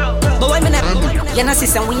license bro. But when me not, you know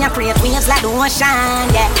sister we a create waves like the ocean,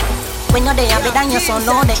 yeah. When you're there better than your son,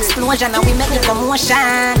 no the explosion and we make the commotion,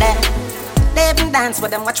 yeah. They even dance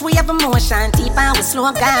with them, watch we have emotion. Deep and we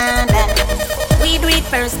slow down. We do it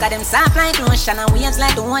first, got them soft like lotion and waves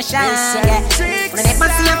like the ocean. Yeah. When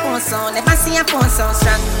never see a phone so, never see a phone so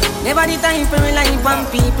strong. Never the time for rely on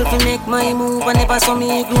people to make my move and never saw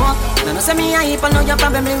me grow up. Now no say me hype, I know you're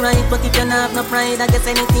probably right, but if you don't have no pride, I guess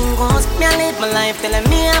anything goes. Me I live my life telling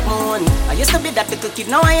me I'm moon. I used to be that little kid,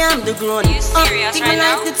 now I am the grown. You serious think right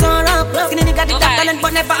my life it's all up. Skinny got the talent,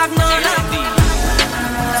 but never have no love.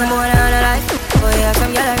 Some more than a life. Oh yeah,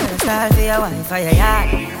 some yellow girl style for your wife, for your yard.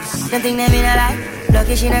 Don't think them in a life.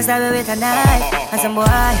 Lucky she not stab with a knife. And some boy,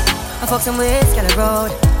 I fuck some ways, girl a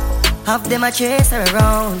road. Half them a chase her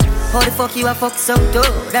around. How the fuck you a fuck some toad?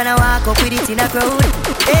 Then I walk up with it in a crowd.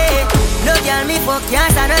 Hey, no girl me fuck, can't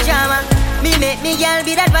stand no drama. Me make me girl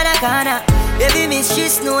be that banana. Baby miss, she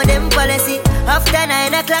know them policy. After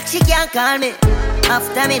 9 o'clock she can't call me.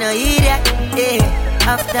 After me no hear that, yeah.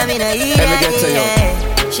 After me no hear that,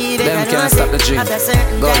 yeah. She better know say, after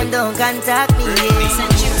certain time don't contact me,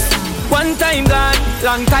 yeah. One time gone,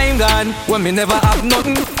 long time gone, when me never have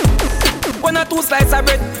nothing. When I 2 slices of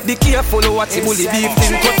bread, be careful of what you bully beef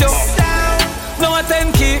thing cut you. Now a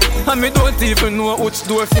 10 key, and me don't even know which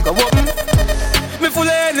door figure open. Me full of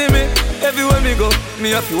enemy, everywhere me go,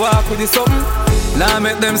 me have to walk with the something. Now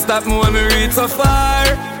make them stop me when me reach so far.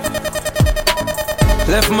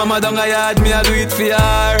 Left mama down a yard, me I do it for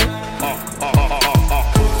her.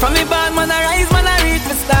 From the Badman I rise, man I reach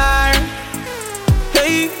the star.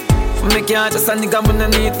 Hey, me can't just a nigga when I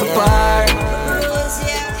need for par.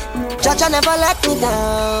 Jaja never let me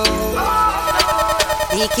down.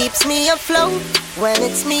 He keeps me afloat when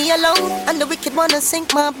it's me alone and the wicked wanna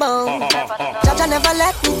sink my boat. Jaja never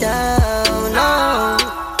let me down,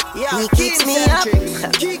 no. He keeps me up.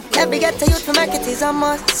 Every get to youth for market is a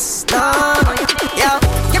must. No, yo,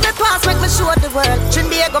 give me pass, make me show the world.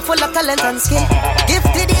 Trinidad full of talent and skill.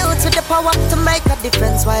 Gifted youth with the power to make a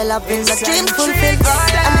difference while having the dream fulfilled.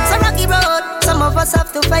 And it's a rocky road. Some of us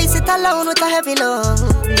have to face it alone with a heavy load.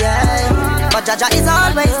 Yeah, but Jaja is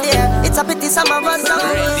always there. It's a pity some of us don't.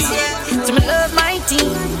 Yeah. To me love my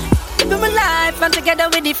team, live my life and together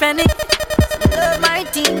we defend it. Love my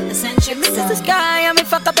team, essential. This is the sky and we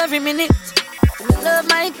fuck up every minute. Love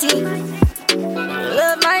my team,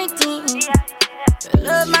 love my team,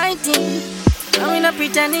 love my team. I'm in a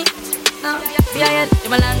pretending. No, yeah,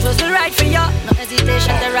 my land was the right for ya. No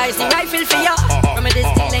hesitation to rise the rifle for ya. From a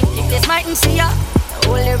distance, if this mightn't see ya, the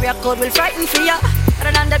whole area code will frighten for ya.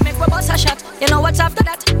 Other than that, make we bust a shot. You know what's after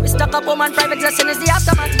that? We stuck up home and private lesson is the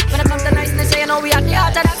aftermath. When it comes to niceness, you know we at the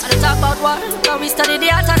heart of that. And talk about war, so we study the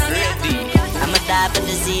art of that. I'ma die for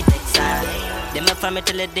the Z-Tex side. They me from me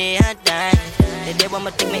till the day I die. They want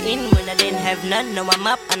me take me in when I didn't have none. Now I'm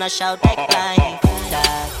up and I shout like line.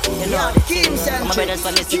 You know the thing. My brothers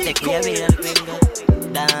from the city, take me a real gringo.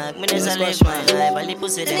 Dog, me just a live my life, I live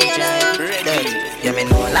pussy them try. Yeah, me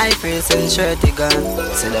know life real since 30 gone.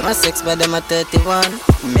 Say them a 6 but them a 31.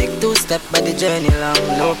 Make 2 step by the journey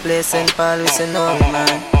long. Low place St. Paul, we say no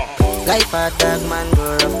man. Life a dog man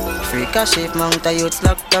go rough. Freak a shape, mount a youths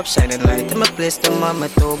locked up. Shining light in my place, the mama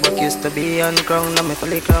toe. But used to be on ground, now me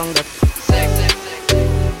fully crowned up.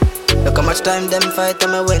 Look how much time them fight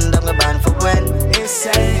and me win, down me band for when.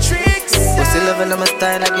 Inside tricks. Pussy level on my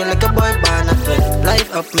style again like a boy born a twin. Life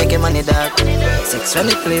up, making money dark. 6 from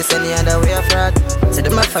the place, any other way of fraud. See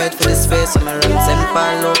them a fight for the space, so me run St.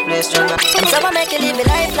 Paul, low place, struggle. I'm so I make you live a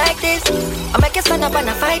life like this. I make you stand up and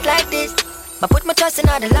a fight like this. But put my trust in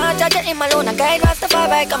all the Lord, judge him alone and guide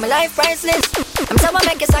Rastafari, got my life priceless. I'm so I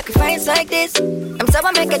make you sacrifice like this. I'm so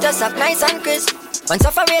I make you just have nice and crisp. When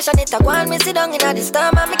sufferation it a go on, me sit down in a this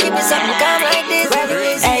time and me keep me something calm like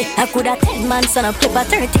this. Hey, I coulda 10 man son of paper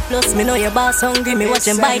 30 plus. Me know your boss hungry, me watch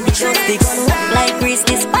him bite the dust. They gun walk like grease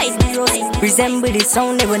despite the rust. Resemble the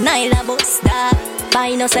sound, they were Nile a bus. That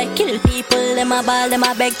fine us like kill people. Them a ball, them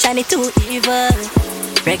a beg Chinese too evil.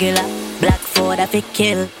 Regular black Ford I fi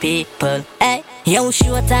kill people. Hey, yo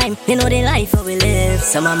show time, you know the life how we live.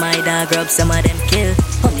 Some of my dog rub, some of them kill.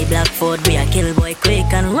 On the black Ford we a kill boy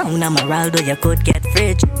quick and run Crown and Moraldo, you could get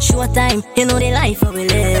fridge. Showtime, you know the life how we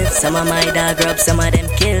live. Some of my dog rub, some of them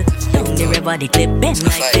kill. Down the river, the clip bend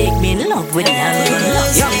like big. Me in love with the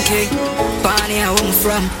animal. Young king, Barney, where I'm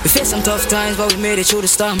from. We face some tough times, but we made it through the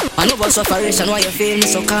storm. I know about sufferation, why you feel me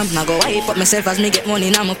so calm. Now go wipe up myself as me get money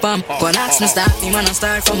in my palm. Go and ask me start me, man, I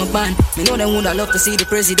start from a band. Me know them would I love to see the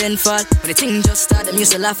president fall. When the thing just start, them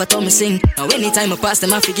used to laugh at how me sing. Now anytime I pass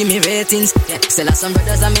them, I give me ratings. Yeah, still have some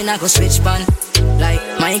brothers, I mean I go switch pan. Like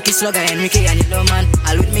Mikey Slugger, Enrique and Yellow Man.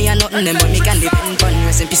 All with me and nothing, them but me can depend on.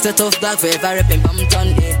 Rest in peace to Tough Dog, forever reppin'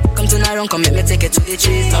 Bampton. Yeah. Come to Naron, come make me take it to the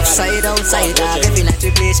trees. Tough side, outside, dog, every night we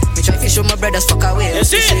bleach. Me try to show my brothers fuck away. You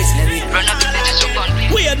see? Run up the business so fun.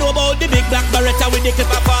 We know about the big black Beretta with the clip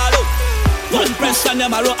of follow. One press and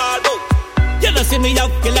them arrow all out. You don't see me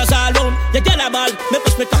out, killers all round. You get a ball, me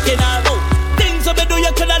push me talking all out. Things that me do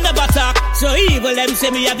you coulda never talk. So evil them say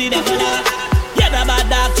me have the devil. Yeah, the bad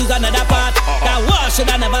dog choose another part. That war should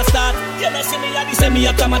I never start. You don't see me have the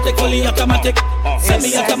semi-automatic, fully automatic.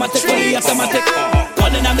 Semi-automatic, fully automatic.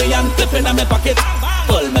 Gunning on me and clipping on me pocket.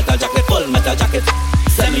 Full metal jacket.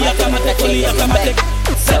 Semi-automatic, fully automatic.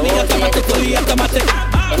 Semi-automatic, fully automatic.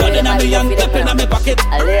 Gunning on me and clipping on me pocket.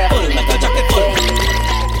 Full metal jacket, full.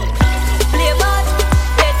 Play ball,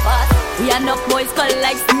 dead fast. We are enough boys call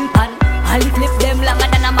like steel pan. I'll flip them longer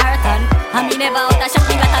than a marathon. And me never out of shot,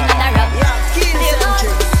 we got another rap. Play ball,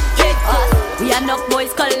 dead fast. We are enough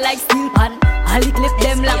boys call like steel pan. I'll flip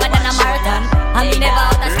them longer than a marathon. And me never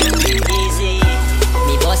out of shot. Easy.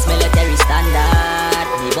 Me boss military standard.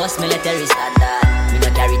 Me boss military standard. Me no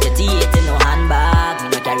carry 38 in no handbag.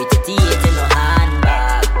 Me no carry 38 in no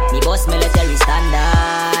handbag. Me boss military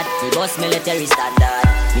standard. Me boss military standard.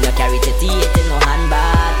 Me no carry 38 in no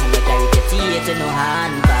handbag. Me no carry 38 in no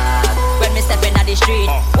handbag. When me step in the street,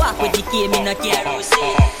 walk with the key, me no care who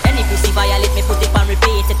say. Any pussy violate me, put it on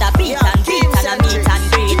repeat. It a beat and beat and a meet and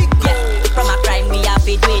greet. Yeah, from a crime we have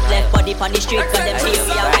to do it. Left body on the street, cause them feel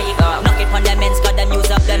we are weak. Knock it on them men's, cause them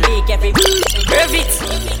use up them beak every perfect.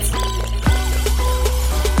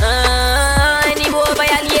 Any boy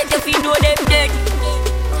violate if you know them dead.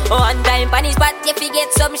 One time on his spot, if you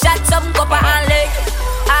get some shot, some copper and leg.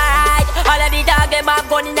 Alright, all of the dog them have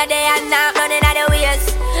gun in the day and now none in the ways.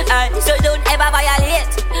 So don't ever violate.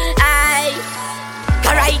 Aye,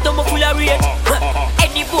 alright, I'm full of rage.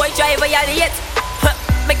 Any boy try violate,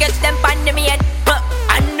 me catch them pan the main.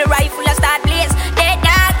 And the rifle a start blaze. They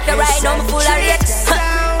dog, the ride I'm full of rage.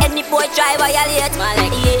 Any boy try violate,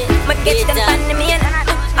 me catch them pan the main.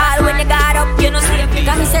 All when they got up, you know see.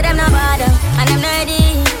 Cause me say them no bother, and them no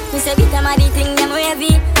ready. Me say beat them a the thing, them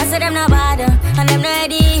heavy. I say them no bother, and them no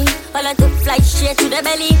ready. All I took flight straight to the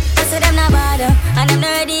belly. I say them no bother, and them no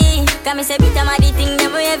ready. Cause me say beat them a the thing,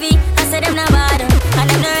 them heavy. I say them no bother, and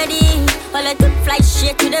them no ready. All I took flight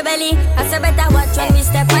straight to the belly. I say better watch when we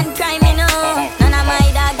step on crime, you know. None of my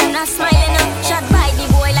dog, them not smiling, you know. Shot by the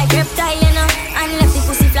boy like reptile, you know. And left the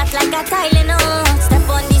pussy flat like a tile, you know. Step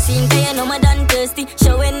on the scene, cause you know me done thirsty.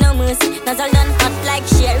 Showing no mercy, nozzle done hot like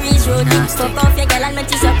Sherry's roti. Fuck off your girl and me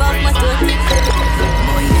tease up off my throat.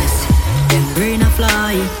 Boy, yes, them brain a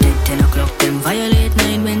fly. Dead 10 o'clock, them violate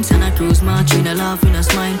 9 when Santa Cruz march. We no laugh, we no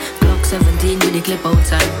smile. Clock 17 with the clip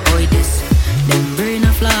outside. Boy, this, them brain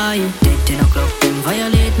a fly. Dead 10 o'clock, them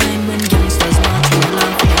violate 9 when gangsters march. We no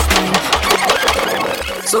laugh, we no smile.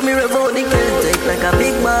 So me rev out the girl, take like a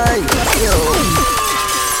big boy. Yo.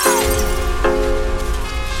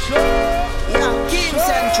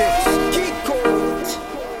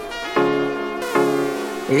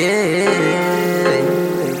 Yeah,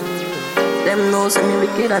 them know say me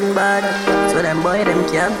wicked and bad. So them boy them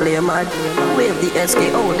can't play mad. Wave the SK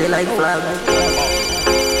out they like flag.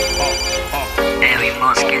 Hey, we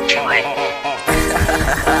must get you right.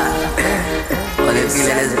 All they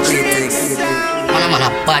feeling is a cheating. Man a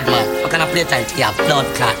bad man. What kind of play time to get blood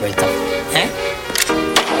clot right up? Eh?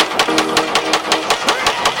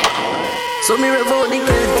 So me rev out the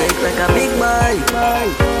girl, take like a big boy.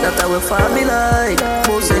 That's how we fall behind.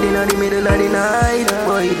 Both said in the middle of the night.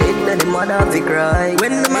 Boy dead and the mother fi cry.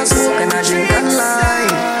 When them a smoke and a drink and lie,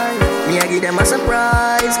 me a give them a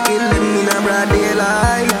surprise. Kill them in a broad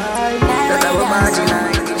daylight. That's how we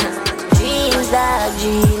marginalize.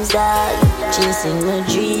 Dreams, dog, chasing my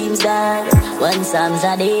dreams, dog. One Psalms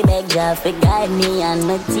a day beg Jah for guide me and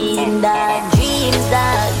my team, dog. Dreams,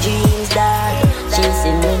 dog,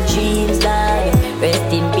 chasing my dreams, dog.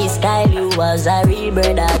 Rest in peace, Kyle, you was a real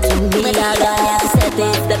brother to me, dog. I set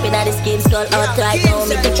it, step in at the skin, skull out right now.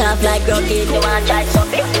 Me the champ like rocket, you want try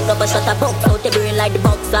something. Couple shot a box out the brain like the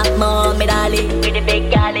box of mommy, darling. With the big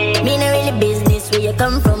galley. Me no really business where you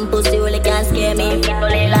come from, pussy only can't scare me. People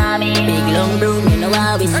love me. Big long broom, you know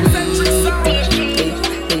how we sweet.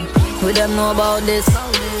 with them know about this.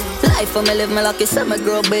 Life for me live me lucky, so me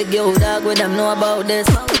grow big, yo dog, with them know about this.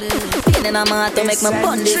 Pain in my heart to make me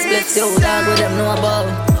bond this place, yo dog, with them know about.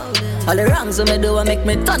 All the wrongs that me do, I make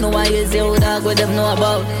me turn why is yo dog, with them know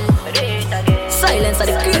about. Silence of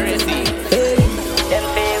the crazy.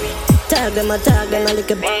 Tag them, I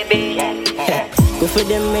like a baby. Go for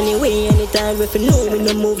them anyway, anytime if you know we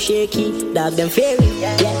no move shaky. Dog them fairy,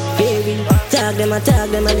 yeah, fairy. Tag them, I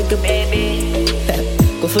like a baby.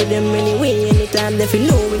 Go for them anyway, anytime if you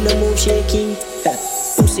know we no move shaky.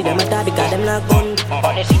 Pussy them a die because them not gun.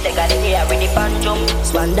 But they see they got the air with the band jump.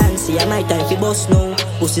 Swan dance, yeah, my time fi bust now.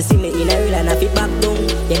 Pussy see me in a real and I fi back down.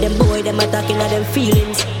 Yeah, them boy, them attacking at them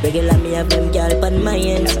feelings. Regular me have them girl pan my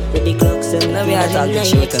ends. With the clocks and now we are talking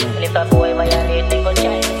shit. If a boy violate, they go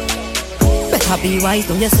try. Better be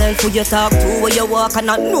wise on yourself who you talk to, where you walk and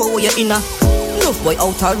not know where you're in. Enough boy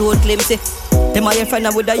out a road claim say them are your friend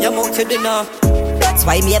and with a yam out to dinner. That's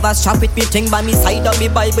why me ever strap with me thing by me side of me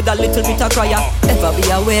Bible with a little bit of prayer. Ever be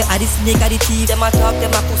aware of the snake of the thief. Them a talk,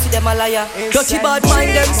 them a pussy, them a liar. Dirty bad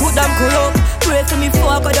mind, them put them corrupt. Pray for me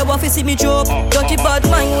fuck, cause they want to see me joke. Dirty bad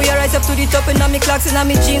mind, we rise up to the top. And me clocks and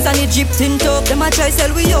me jeans and Egyptian top. Them a try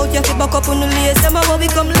sell we out, you have to back up on the lace. Them a want we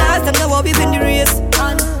come last, them a want we win the race.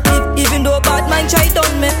 And even though bad mind try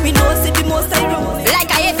done me, we know see the most I run. Like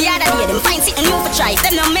I every other day, them find something new for try.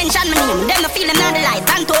 Them no mention my name, them no feel them not the light.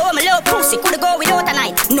 And to all my love pussy, coulda go without a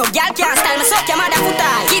night. No girl can't style me, suck your mother foot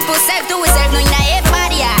high. Keep yourself to yourself, no you know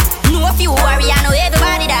everybody ah. Know if you worry, I know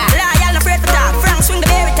everybody da. Loyal no afraid for talk, Frank swing the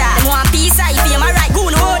berry top. Them want peace, I feel my right, go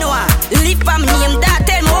no no one. Live for my name, that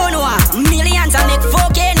tell me no one. Millions I make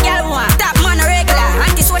fucking girl one. Top man a regular,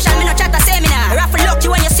 anti-social me no chat a seminar. Raffle lucky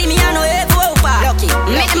when you see me, I know every over. Lucky,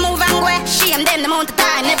 make them move and go, shame them the amount of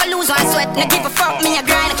time. Never lose one sweat, no give a fuck, me a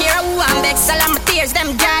grind. I care who I'm vex, all of my tears,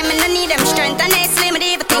 them dry. Me no need them strength, and they slim,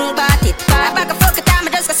 me even think about it. I back a fuck a time, I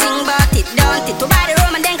just go sing about it. Don't it, to buy the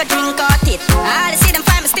rum and then go drink out it. All I see them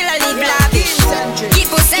find me still I live lavish.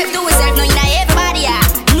 Keep yourself to yourself, no you know everybody ah.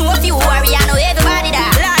 Know if you worry, I know everybody da.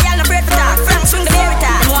 Loyal no bread for talk, Frank swing the berry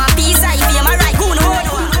top. Them want peace, I feel my right, go no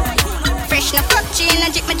no. Fresh no fuck chin, I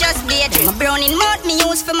jip me just daydream. My brown in mouth, me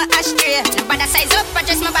use for my ashtray. No bother size up, I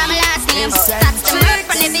just my by my last name. That's the murk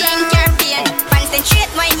on the vein carpien. Concentrate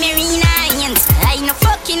white marina hands. I no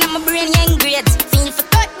fucking on my brain young grades. Feel for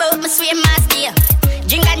cut, but my swear my stay.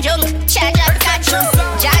 Drink and junk, charge up, got you.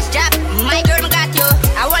 Josh drop, my girl, me got you.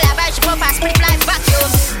 I will have a ship up, I split life back you.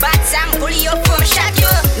 Bad Sam, pull you up from shot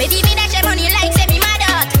you. Maybe me dash your money like say me mad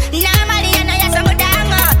out. Normally I know you're some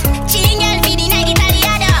damn out. Chingal feed the night, Italy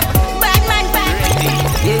up. Badman back.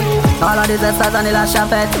 Yeah, all of these effects on the last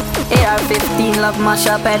shopet. AR-15 love my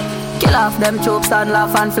shopet. Kill off them troops and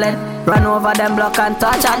laugh and fled. Run over them block and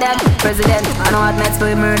torture them. President, I know admits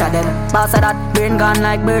to murder them. Boss of that, brain gone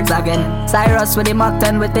like birds again. Cyrus with the Mach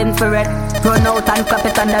 10 with infrared. Run out and clap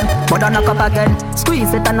it on them, but don't knock up again.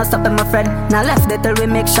 Squeeze it and no stop him, my friend. Now left it till we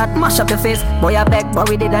make shot, mash up your face. Boy I beg, but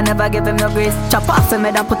we didn't never give him no grace. Chop off him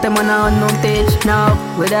head and put him on an unknown stage. Now,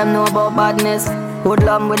 with them know about badness.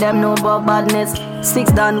 Hoodlum with them know about badness.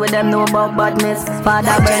 Six down with them know about badness.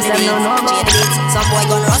 Father burns them know about it. Some boy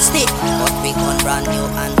gone rusty, but we gone brand new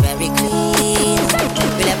and very clean.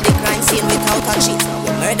 We left the crime scene without a cheat.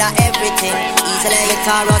 We murder everything easily. We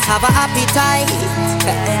Taurus have a appetite.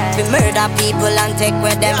 We murder people and take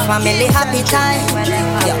with them family happy time.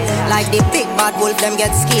 Yeah. Like the big bad wolf, them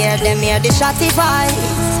get scared, them hear the shotty voice.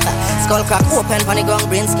 Skull crack open for the ground,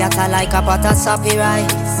 brain scatter like a pot of soppy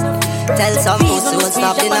rice. Tell some pussy won't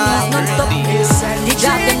stop the night. The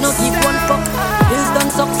job them no give one fuck. Bills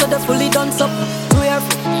done suck so they fully done suck. 2 year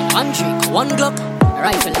one trick, one Glock,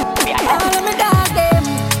 rifle. All of me dog them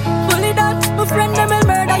fully done. My friend them will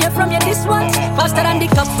murder you from your this one. Faster than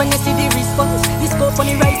the cops when you see the response. The scope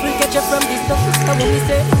on the rifle catch you from distance. That's what we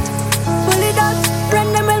say. Fully done. Friend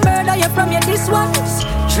them will murder you from your this one.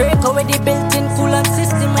 Draco with the built-in coolant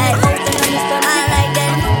system. I like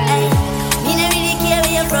them. Me no really care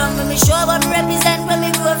where you're from. When me show what me represent, where me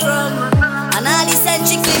grow from. And all the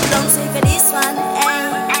century clip long, so for this one,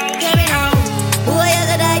 carry on. Who are you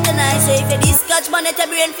gonna die tonight? So if you this catch money, your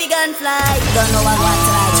brain figure and fly. Don't know what I want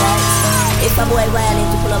tonight, guys. If a boy violent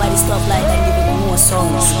to pull over the stuff like that, give him more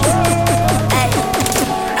songs.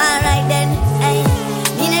 Alright then,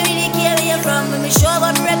 me no really care where you're from. When me show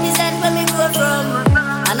what me represent, where me grow from.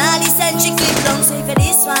 And all the century clip long, so if you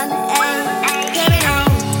this one, carry on.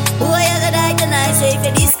 Who are you gonna die tonight? So if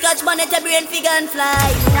you this catch money, your brain figure and fly.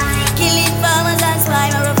 Killing farmers and spy,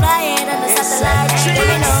 or flying on the satellite.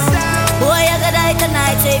 Carry on. Who are you gonna die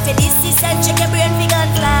tonight? So if you this and check your brain figure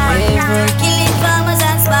and fly. Killing farmers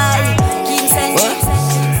and spy. King century.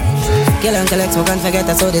 Kill and collect, smoke and forget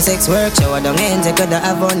that's how the sex work. Shower down ends, I coulda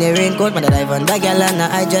have on the raincoat. But I dive on the gal and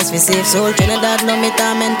I just receive soul. Trinidad no me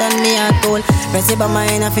torment and me at cool. Press it by my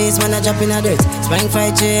inner face when I drop in a dirt. Spring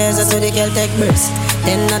fried cheers, that's how the girl take burst.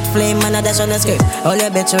 Then not flame, man I dash on the skirt. All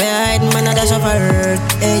your bitch we hide, man I dash off her hurt.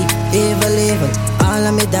 Hey, evil, evil. All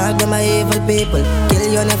of me dog, them are evil people. Kill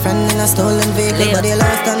you and your friend in a stolen vehicle. But they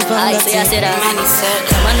lost and found that I say that.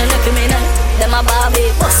 Man, no look at me now. Them a Barbie,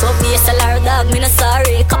 bust up the SLR dog, me no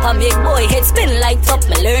sorry. Cup a big boy, head spin like top.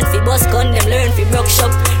 Me learn fi bust gun, them learn fi broke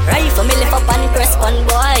shop. Rifle me lift up and press one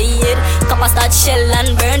boy head. Cup a start shell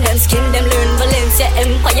and burn them skin. Them learn Valencia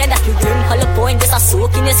Empire that you dream. Hollow point, just a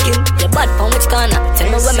soak in your skin. You bad from which corner? Tell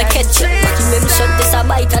me where me catch you. Maki baby shot, this a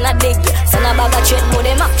bite and a dig you. Send a bag of trade, more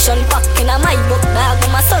them action pack in a my book bag.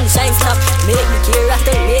 With my sunshine snap, make the key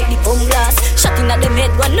rattle, make the pump blast. Shot in at them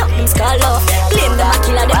head, one up, them skull off. Claim them a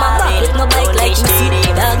killer, them a back with no bike. Like me see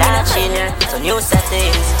the dog in a chill. So new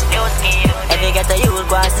settings, new skill. If you get a youth,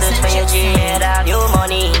 go and search for your G. New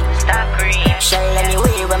money, stop cream. Shine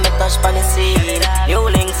anyway when me touch on the seed. New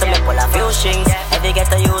links, so me pull a few strings. If you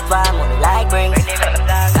get a youth, buy money like bring.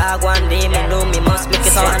 Dog one day, me know me must make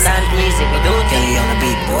it sound and please if me do things. on a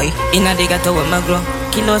big boy. Inna the ghetto where me grow.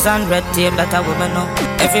 Kilos and red tape, that a woman know.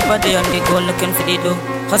 Everybody on the go looking for the dough.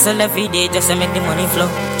 Hustle every day just to make the money flow.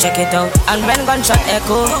 Check it out. And when gunshot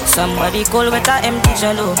echo, somebody call with a empty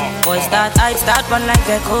jello. Boys start, I start one like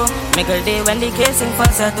echo. Make a day when the casing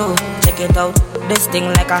falsetto. Check it out. This thing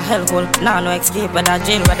like a hellhole. Nah, no escape with a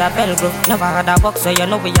jail with a bell grow. Never had a box, so you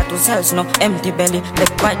know we have to sell snow. Empty belly,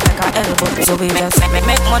 left right like a elbow. So we just make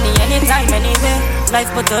money anytime, anywhere.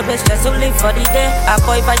 Life put a bitch just to live for the day. A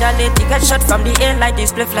boy violate, he get shot from the air. Like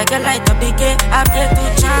this spliff like a light up the gate. I play to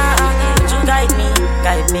charge, you guide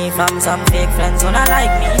me from some fake friends who not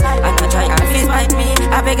like me. And I try and please bite me.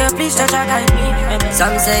 I beg you please try to guide me.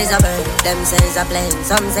 Some say it's a bird, them say it's a plane.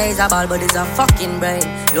 Some say it's a ball, but it's a fucking brain.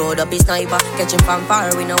 Load up his sniper, catch him from far.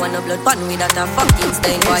 We no want no blood pan without a fucking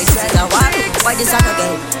stain. Why this is a war? Why this a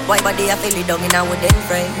game? Why body a feel it down in a wooden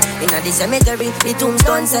frame? In a the cemetery, the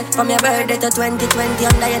tombstone set from your birthday to 2020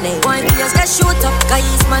 under your name. Why we just get shoot up? Guys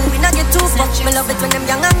man, we not get too fucked. Me love it when them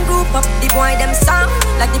young and group up. The boy them soft,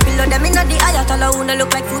 like the pillow them in a the ayatollah. Who no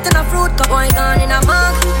look like fruit in a fruit cup. Boy gone in a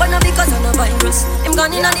mug, but not because of no virus. Him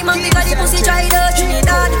gone in a the man because the pussy tried to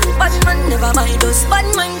Trinidad. Badman never buy us.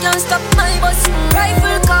 Badman can't stop my bus.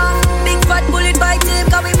 Rifle car, big fat bullet bite him.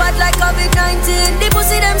 Cause we bad like COVID-19. The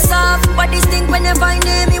pussy them soft, but this thing when they find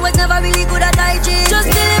him, he was never really good at hygiene. Just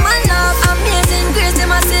kill him and laugh. Amazing grace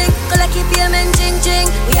him a sing. Collect keep him and ching ching.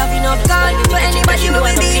 We have enough card for anybody who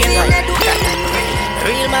will be in it.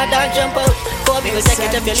 Real mad dog jump out. Kobe will take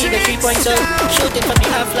it if you leave it 3.0. Shooting from the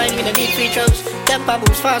half line, we don't need free throws. Tempo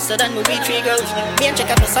moves faster than movie 3 goes. Me and check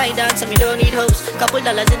out my side dance and we don't need hoes. Couple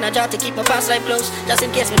dollars in a jar to keep my past life close. Just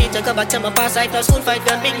in case we need to go back to my past life. Now school fight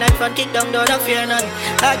gun, big knife front, kick down door, don't fear none.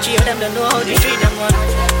 Archie of them don't know how to treat them one.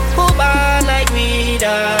 Who bad like we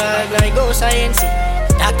dog, like go science.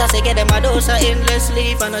 Doctor say get them a dose of endless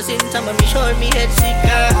sleep. And a symptom of me sure me head sick.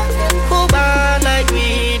 Who bad like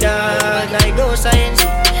we dog, like go science.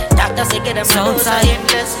 Doctor say get them a dose of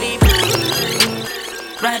endless sleep.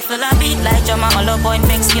 Right full of beat like drummer. Hollow point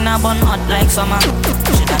make skin a bun hot like summer.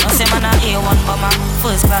 Shoulda know say man a A1 bomber.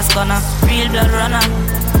 First class gunner, real blood runner.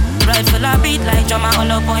 Right full of beat like drummer.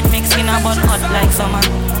 Hollow point make skin a bun hot like summer.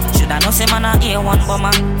 Shoulda know say man a A1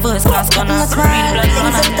 bomber. First class gunner, real blood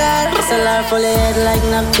runner. SLR full of head like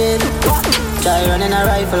napkin. Try running a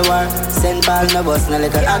rifle war. Send Paul no bus no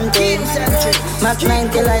little auntie. Mac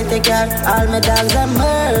 90 light take care. All my dogs are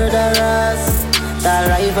murderers. That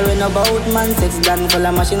rifle with no bout man. 6 gun full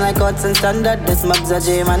of machine like Hudson standard. This mob's a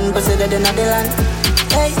J-man proceeded in the land.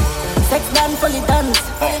 Hey, 6 gun full of guns.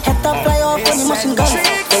 Head up fly off on the machine guns.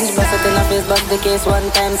 Bench bust it in the face, bust the case one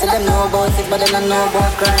time. See them know about it, but they don't know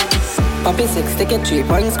about crime. Poppy 6, take it 3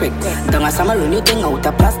 points quick. Don't a summer run you thing out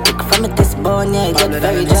of plastic. From it this bone, yeah, it get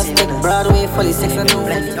very drastic. Broadway fully 6 and no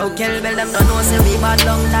plenty. No kill bell, them don't know say we bad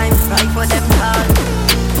long time. Right for them call.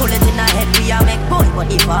 Pull it in the head, we a make boy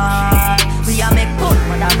what the fall. We a make boy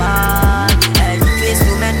what a ball. Face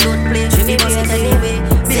to men don't play, we must it anyway.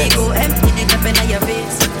 Big go empty, the clip in your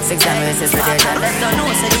face. 6 and races with their dad, them don't know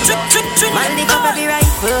say the man lick up every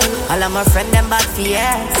rifle. All of my friend them bad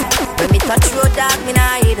fears. When me touch road dog, me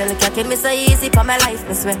nah idle. Can't kill me so easy for my life,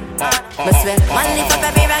 me swear. Man lick up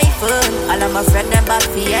every rifle. All of my friend them bad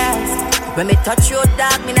fears. When me touch road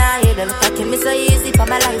dog, me nah idle. Can't kill me so easy for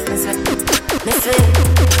my life, me swear.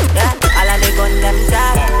 Yeah, all of the gun them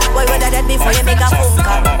die. Boy, whether that before you make a phone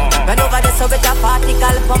call. Run over the so with a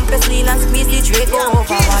particle. Pump is lean and squeeze the trade over.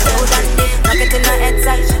 While load and dip, knock it in the head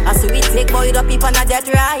side. As we take boy the people not get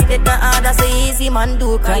right. It not hard so easy man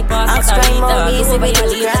do cry. Ask crime more easy we do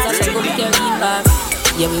cry.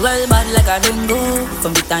 Yeah, we well bad like a rainbow.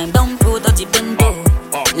 From the time down to touch it bento.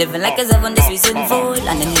 Living like a seven days we sinful.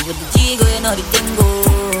 And then with the G go, you know the thing go.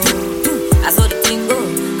 I saw the thing go.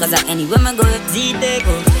 Cause at any woman go, Z they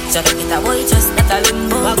go. Shut up, get a boy just that a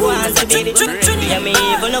limbo. I go on to be the yeah, me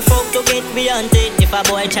even a folk to get beyond it. If a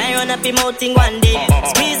boy try run up him out thing one day,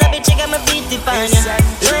 squeeze a bitch, I got my beat it pan ya.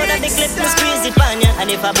 Load up the clip, me squeeze it pan ya. And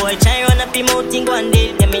if a boy try run up him out thing one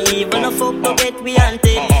day, yeah, me even a folk to get beyond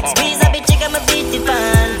it. Squeeze a bitch, I got my beat it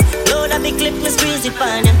pan. Load up the clip, me squeeze it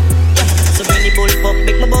pan ya. So bring the bull up,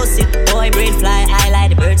 make my boss it. Boy brain fly, I like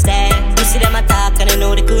the birds there. You see them attack and I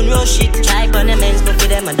know they couldn't rush it. Try on them ends, go for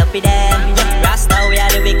them and up with them. Rasta, we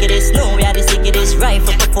are the wickedest, no, we are the sickest.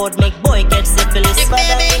 Rifle for Ford, make boy get syphilis. But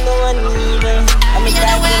I ain't no one either. I'm a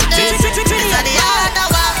dad with this. This is the art of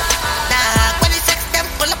war. Dog, when you sex them,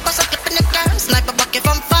 pull up a clip in the car. Sniper bucket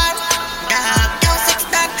from far. Dog, yo, six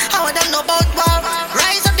dog, how I don't know about war.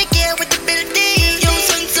 Rise up the gear with the building. Yo,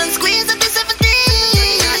 son, squeeze up the 17.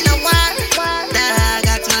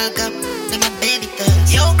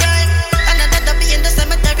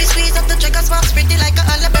 Sparks pretty like a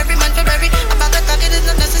all berry man Ferrari. A bag of target is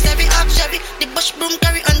not necessary. Up Chevy, the bush broom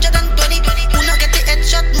carry 120. Who not get the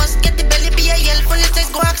headshot must get the belly. Be a yell full it says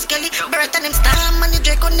go ask Kelly. Barrett and him star man, you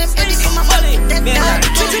Drake on him Eddie from a man. Dead dog.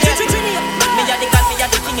 Me a the cat, me a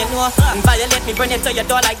the king, you know. Violate me, bring it to your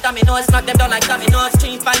door like dominoes. Knock them down like dominoes.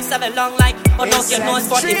 3, 5, 7 long like. Oh no, your nose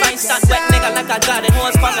 45 stand wet nigga like a garden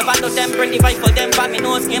hose. Pass the band of them, bring the vibe for them. By me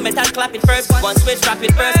nose, game it and clap it first. One switch, drop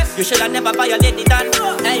it first. You should have never violate the dance.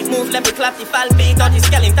 Hey, move, let me clap the fall beat or the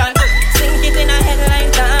skeleton. Sink it in a head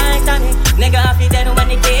like Titanic. Nigga off it dead when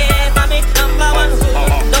they give for me. Number one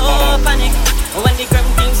rule, no panic. When the grim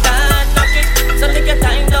things start knock it. So take your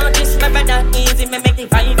time, don't disremember that easy. Me make the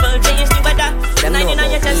rifle change the weather. 99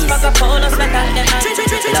 on your chest, fuck a polo sweater.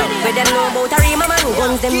 Where them know about a rima man,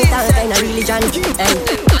 guns them with all kind of religion.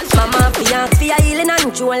 Mama fi ask fi a healing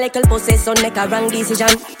and chew a little possession make a wrong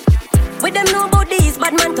decision. Where them know about these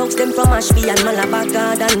bad man talks them from Ashby and Malabar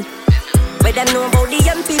Garden. Where them know about the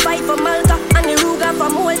MP5 from Malta and the Ruger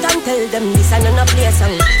from Holton. Tell them this and a play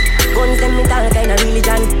song. Guns them with all kind of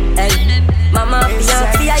religion. Mama fi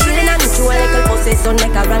ask fi a healing and chew a little possession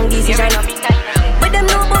make a wrong decision. Where them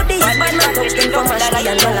know about these bad man talks them from Ashby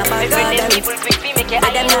and Malabar Garden.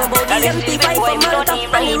 Where them know about the MP5 from Malta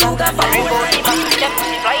and the Ruger from Holton.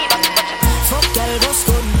 Fuck y'all boss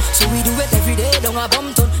gun, so we do it every day down a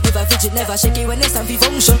bum ton. Never fidget, never shake it when it's time for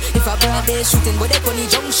function. If I broad day shooting, but they on the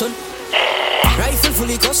junction. Rifle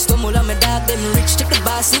fully custom, all of my dog them rich. Check the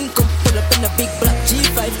boss income, pull up in a big black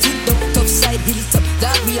G5 tint up, tough side hilltop.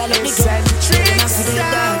 Dog we all up the ground.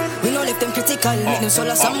 We no left them critical, make them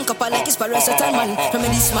swallow some copper like it's paracetamol. From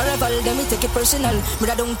this marvel, then we take it personal.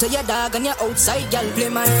 Murder down to your dog and your outside gal. Play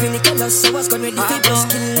my finical, so was gone ready for just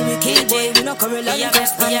kill me. Kill boy, we no quarrel and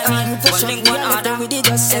cost. And push up, we all left them with the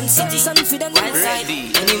dust. And sun for them inside.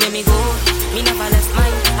 Anyway me go, me never left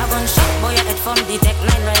mine. I gun shot boy head from the tech 9.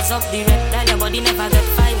 Rise up the reptile, your body never get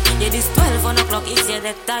fine. Yeah, this 12 on o'clock is your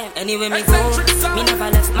that time. Anyway me go, me never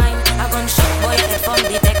left mine. I gun shot boy head from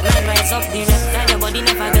the tech 9. Rise up the reptile, your body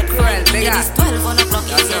never get fine. Yeah, this 12 on o'clock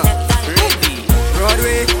is your that time.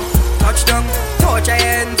 Broadway, touchdown, touch your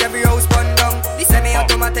hands, every house burn down. The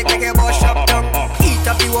semi-automatic like a boss shop down. Heat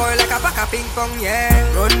up the wall like a pack of ping pong, yeah.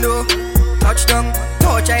 Rondo, touchdown,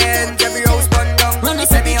 touch your hands, every house burn down. The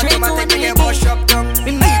semi-automatic like a boss shop down.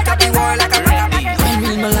 Heat up the wall like a pack of ping pong.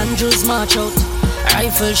 When Melandros march out,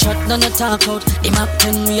 rifle shot, none you talk out. The Mach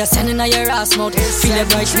 10 we are sending a your ass mouth. Feel a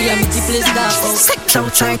bright, we are meet the place dark out. Sex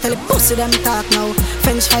out, try tell the pussy them talk now.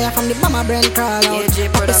 French fire from the bomber brain crawl out.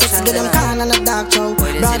 Happy sex get them can and a dark chow.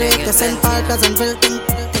 Broadway to St. Paul, Pleasant Filton.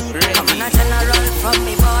 I'm a general from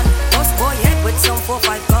me born. Boss boy head with some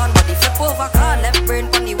 4-5 gun. Body flip over car, left brain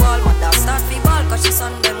on the wall. Mother start fi ball cause she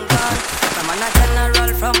son them gone. I'm a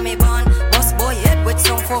general from me born. Boss boy head with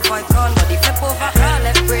some 4-5 gun. Body flip over car,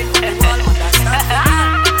 left brain on the wall. Mother start fi ball cause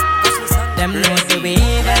she son them gone. Them know the way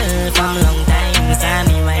well from long time.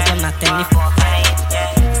 Sammy wise them not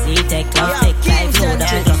 24-5. See take 12, take 5, load up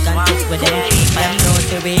the clock and take with them. Them know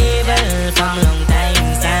the way well from long time.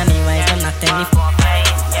 Sammy wise them not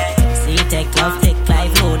 24-5. See take 12, take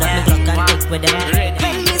 5, load up the clock and take with them.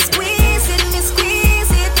 Me squeeze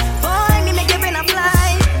it. Boy, me make your brain a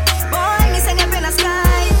fly. Boy, me send your brain a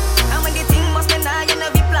sky. And when the thing must be now, you know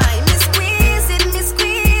be blind. Me squeeze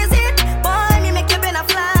it. Boy, me make your brain a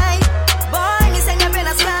fly. Boy, me send your brain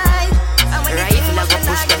a sky. And when the thing must be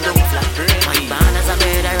now, you know be blind. My band is a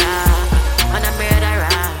murderer, and a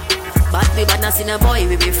murderer. But we bad not seen a boy,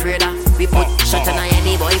 we be afraid of. We put shot on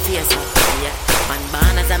any boy face.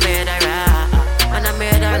 a murderer. And a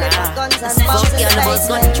murderer. Fuck you, the bus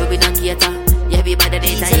gun, you be no gator. Yeah, be by the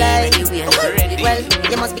daytime anyway. Well,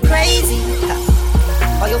 you must be crazy.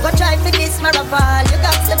 Or you go try for this marathon. You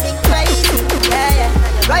got to be crazy. Yeah.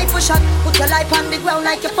 Rifle shot, put your life on the ground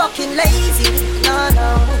like you're fucking lazy. No.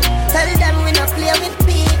 Tell them we not play with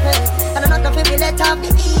people. And I'm not gonna be let off the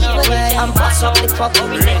evil. I'm bust up the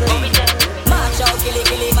fucking march out,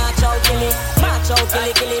 killy, march out, killy. March out,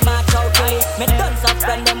 killy, march out, killy. Me done some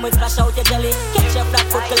friend them we splash out your jelly. Catch your flat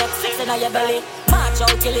foot, collect six in your belly. March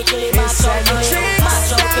out, killy, march out, killy.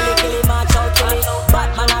 March out, killy, march out, killy.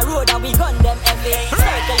 Badman a road and we gun them heavy.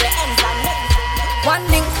 Circle your ends and neck. One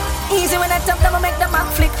link, easy when I tap them, I make the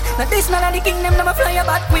map flick. Now this man of the kingdom, them a fly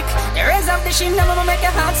about quick. The raise of the sheen, them a make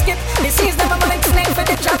your heart skip. This is them a like snake for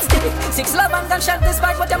the chopstick. 6 love and gunshot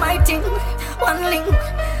despite what am I think. One link,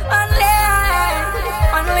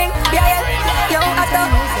 yeah. Yo, I thought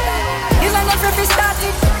these are never be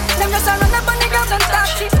started. Them just a run up on the ground and start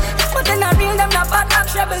shit. But then I real them not bad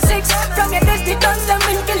act rebel 6. From your dusty guns, them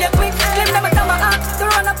will kill you quick. Live them a tama act. To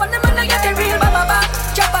run up on them and I get the real baba back.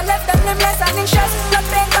 Chop a left them less and in chest. Blood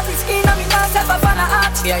paint up the skin and me can't step up on a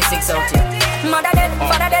heart. BI6 out here. Mother dead,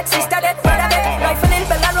 father dead, sister dead, brother dead. Rifle in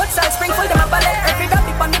Bella roadside, spring full them a ballet. Every dog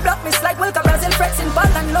dip on the block, miss like Wilka, Brazil, frets in ball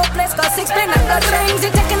and low place. Cause 6 pin and blood rings.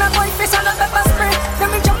 It taking a boy face and a pepper spray.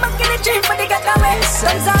 Then we jump back in the gym for the getaway.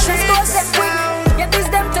 Gonzales goes them quick. Yeah, this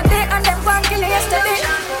them today and them gone kill yesterday.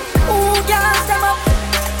 Ooh, gas them up.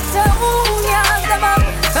 So ooh, gas them up.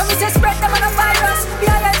 And we say spread them on a virus.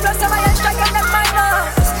 BIS plus some iron strike and them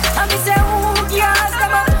minus. And we say ooh, gas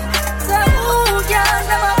them up. So ooh, gas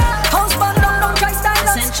them up. House burn down, don't try style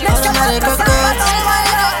us. Let's jump up the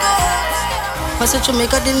Pass it to make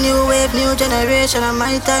the new wave, new generation. And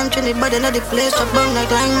my time, Trinibad, another place. Chop bang like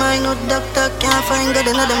line mine, no doctor can't find God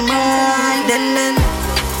another mind. Then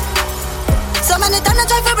so many times I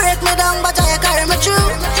try to break me down, but I carry me through.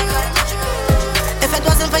 If it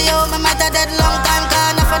wasn't for you, my mother dead long time. Cause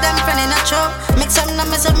enough of them friendly not true. Mix up, no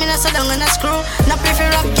mess up, me not so long and a screw. No prefer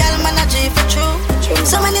up, girl, man, a G for true.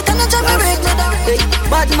 So many times I try to break me down.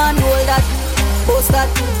 Badman hold that, post that.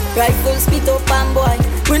 Rifle spit up and boy.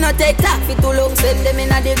 We not take talk for too long. Send them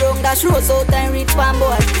in at the ground. Dash road so time reach pan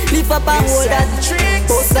boy. Lift up and hold that,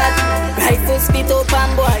 post that. Rifle spit up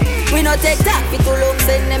and boy. We not take talk for too long.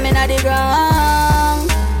 Send them in at the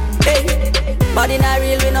ground. Hey, body not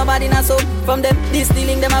real, we nobody not so. From them, this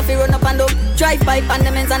stealing them a fi run up and down. Drive pipe and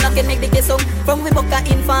them ends and knock and make the case song. From we bucka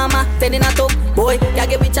informer, pending a tongue. Boy, ya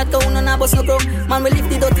get we chat go no na bust no crown. Man we lift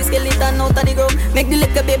the dirty skeleton out of the ground. Make the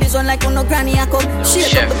little babies run like no granny a come.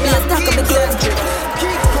 Shake up the place, talk up the clothes.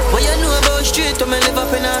 What you know about street to me live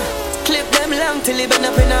up in a clip them long till he bend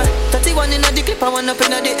up in a 31 in a the clip and 1 up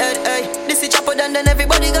in a the head, This is chopper than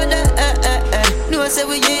everybody got that, No I say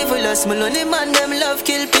we evil us, my lonely man them love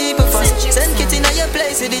kill people first. Send kit in a your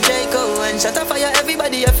place with the Draco and shut a fire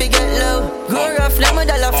everybody you forget low. Go rough like my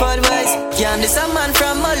dollar fall wise. Can't this a man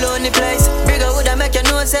from a lonely place. Brigger woulda make you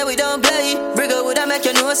know say we don't play. Brigger woulda make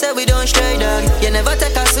you know say we don't stray dog. You never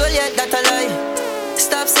take a soul yet that a lie.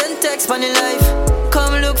 Stop send text funny life.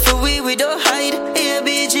 Come look for we don't hide.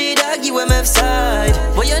 ABG dog, you MF side.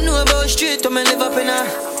 What you know about street to me live up in a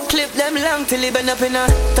clip them long till he bend up in a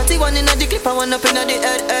 31 in a the clip and 1 up in a the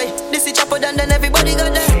head, This is chopper than everybody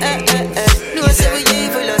got that, No I say we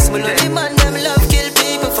evil us, we know the man them love kill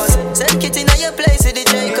people first. Send kit in a your place with the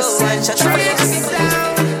Draco and shut up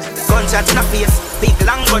for Gunshot in a face, big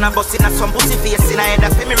long gun a bust in a some pussy face. In a head a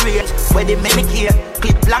semi range, where they make me care.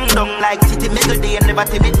 Clip long down like city middle day and never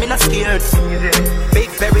timid, me not scared. Big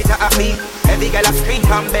berry to a feet, every girl a scream,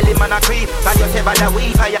 from belly man a creep. But you say by the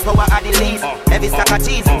weed, higher power at the least. Every stack of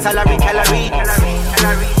cheese, salary, calorie.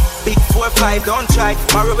 Big 4-5, don't try.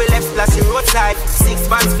 Borrow we left plus the roadside. 6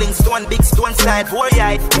 man fling stone, big stone slide.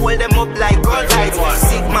 4-yard, hold them up like gold lights.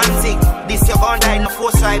 Sick man sick, this your bond eye, no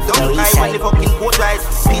 4-5. Don't cry when the fucking coat rise.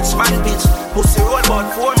 Pitch man pitch, pussy roll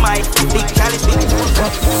about 4 miles. Big challenge, big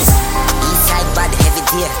Eastside bad every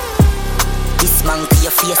day. This man to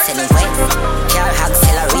your face anyway. Car hog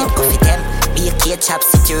accelerate, go with them. Be a kid chop,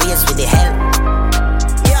 city race with the hell.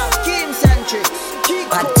 Yeah, Kim Centric.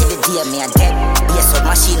 Bad till the day me a dead. Yes, what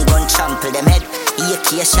machine gun trample them head.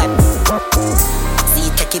 AK shot.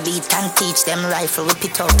 See, take a beat and teach them. Rifle whip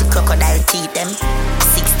it out, the crocodile teeth them.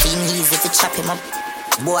 16 easy to chop him up.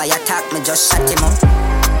 Boy attack me, just shut him up.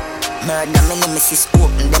 Murder me nemesis,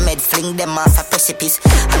 open them head, fling them off a precipice.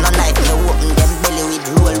 And on knife me open them belly with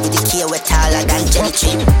roll with the key way taller than Jenny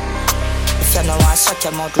tree. If you no want shut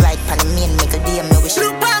your mouth right pan the main, make a day me wish.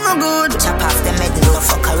 Look bang no good. Chop off them head, no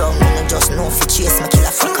fuck around. Me no just know if you chase me kill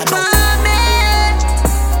a fucker now.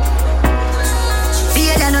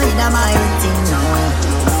 Feel you know in a my thing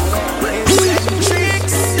now.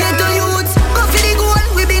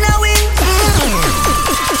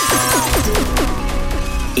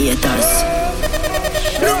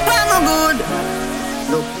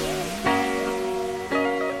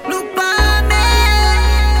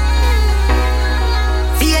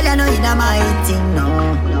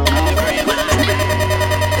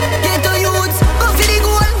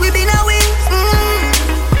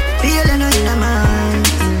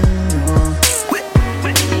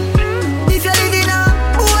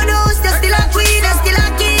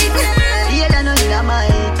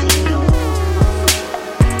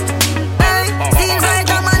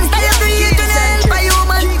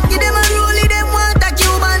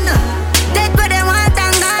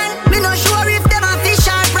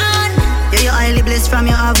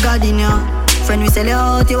 God in ya. Friend, we sell you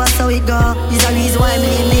out, you was how it go. Is the reason why me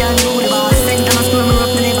name the unruly boss. Send them a screw me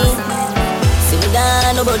rock, me never stop. See me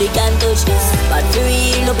down, nobody can touch this. But for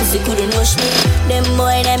real, no pussy couldn't rush me. Them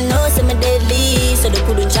boy, them know say me deadly, so they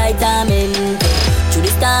couldn't try timing. Through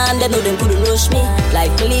this time, them know them couldn't rush me.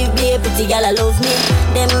 Like me live, be a pretty gal, I love me.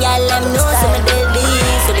 Them gal, them know say me deadly,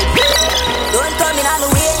 so they don't come in on the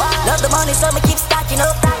way. Love the money, so me keep stacking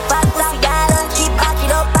up. Fat pussy gal, keep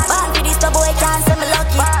backing up. Man, for this, the boy can't say me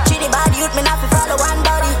lucky. Trinibad youth, me not fi follow one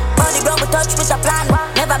body. Body ground, we touch with a plan.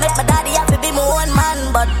 Never met my daddy, I fi be my own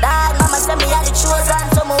man. But dad, mama said me had the chosen.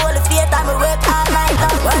 So me hold the faith and me work all night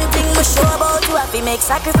long. One thing me sure about you, I fi make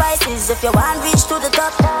sacrifices. If you want reach to the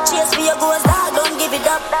top, chase for your goals, dog, don't give it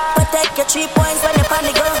up. Protect your 3 points when you're on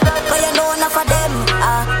the go. Cause you know enough of them.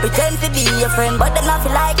 Pretend to be your friend, but them not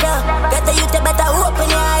feel like you. Get the youth, you better open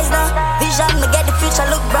your eyes now. Vision, me get the future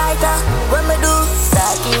look brighter. When me do,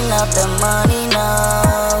 stacking up the money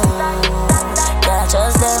now. Can't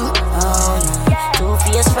trust them, oh no.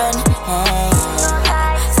 Two-faced friend, hey.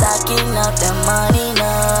 Stacking up the money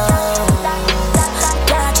now.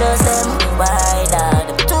 Can't trust them, why that?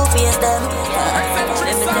 Them two-faced them.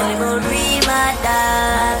 Let me tell you about real my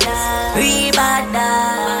dad. Real my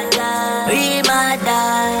dad. Real my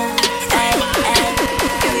dad.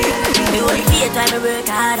 Me only feel time to work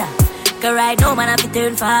harder. Cause right now man I fi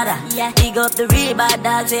turn father. Dig up the real bad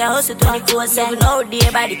dogs. Say I hustle 24/7 out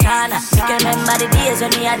there by the corner. You can remember the days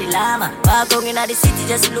when we had the llama. Walk out in the city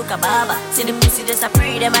just to look a barber. See the pussy just a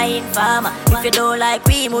free them I informer. If you don't like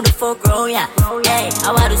we move the fuck round ya. Hey,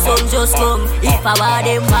 I want the sun just come. If I want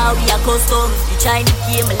them how we are custom. The Chinese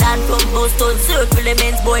came a land from Boston. Circle the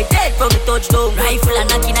men's boy dead from the touchdown. Rifle and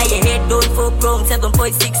knocking at your head don't fuck wrong.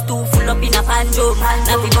 7.62 full up in a panjo.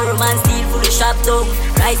 Nothing but romance steal full of shop down.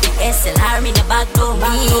 Rise the SLR in the back door.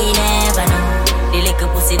 Me never know. The little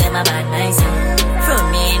pussy them a bad nice. From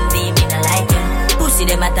me and me not like you. Pussy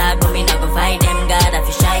them a talk but me not go fight them. God if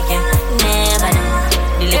you strike you. Never know.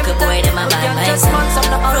 The little boy them a bad nice. From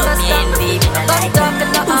me and me not like you.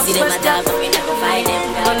 Pussy them a talk but me not go fight them.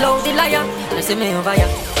 Follow the lion, you see me over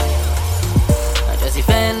here. I just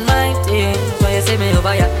defend my team, that's why you see me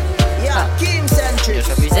over here. Yeah, Kim Century. Just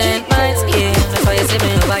represent my skin, that's why you see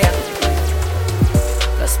me over here.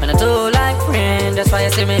 Plus me not too like friend, that's why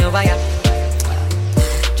you see me over here.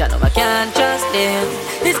 Jah know I can't trust them.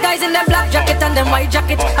 These guys in them black jacket and them white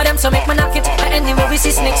jacket, and them so make me knock it. And anyway we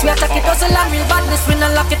see snakes, we attack it. Hustle and real badness, we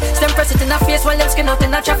not lock it. Stem press it in the face while them skin out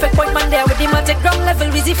in the traffic point. Man there with the matic ground level,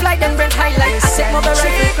 easy flight, then Brent highlight. I take mobile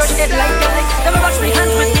rifle, crush head like garlic. Never watch me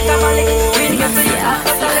hands with the camalic. Really get to the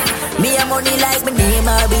apostolic. Me a money like my name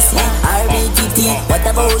RBC, RBTT. What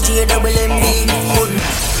about JWMD?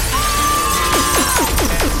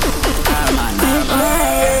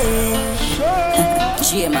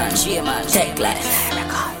 G-man, take life.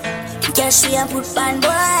 Cash we a put pan boy.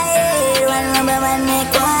 One number one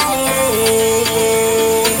make quiet.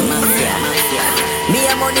 Mafia. Me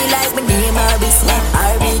a money like my name RBC,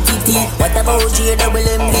 RBTT. What about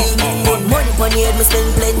JWMD? Put money pon your head, me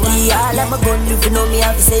spend plenty. All of my gun, if you know me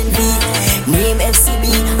have to send me. Name FCB,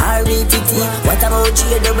 RBTT. What about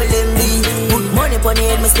JWMD? Put money pon your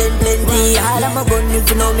head, me spend plenty. All of my gun, if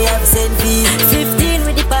you know me have to send me. 15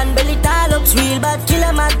 with the pan belly tall ups. Real bad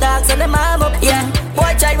killer my dogs and them arm up. Yeah,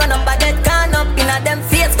 boy try run up but get gone up. Inna them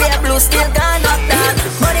face be a blue still gone up. Dog,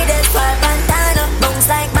 money dead for Pantano. Bounce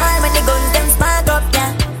like man when the guns them spark up.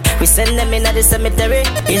 Yeah, we send them inna the cemetery.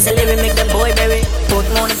 Easily we make them boy bury. Put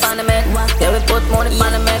money on the med. Yeah, we put money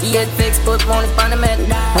on the med. Get fixed, put money on the med.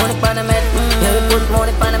 Money on the med. Yeah, we put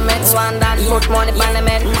money on the med. Swan dance, put money on the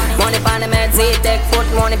med. Money on the med. Z-Tech, put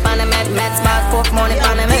money on the med. Med spark, put money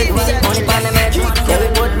on the med. Money on the med. Yeah, we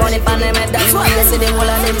put money on the med. That's why I see them all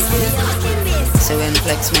of them. So when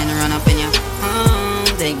flex men run up in ya,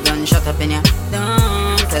 take gun shot up in ya.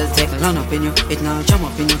 Tell take run up in you, it now jump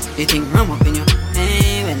up in you, the thing ram up in you.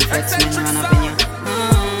 Hey, when flex men run up in ya,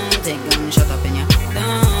 take gun shot up in ya.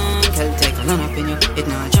 Tell take run up in you, it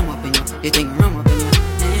now jump up in you, the thing ram up in you.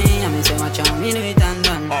 Hey, I'm say watch out, me do it and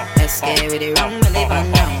done. SK with the wrong belly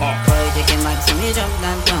band down. Boy taking back so me jump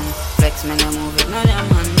down down. Flex men a move it now jam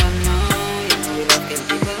and done now. You know we love kill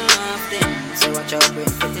people often, so watch out when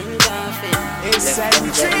you think of it. It's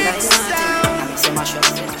Century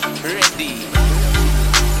ready.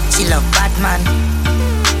 She love Badman.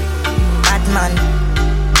 Badman.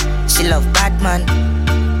 She love Badman.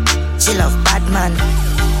 She love Badman.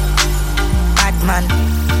 Badman.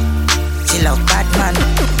 She love Badman.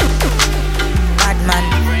 Badman.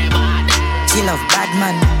 She love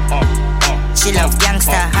Badman. She love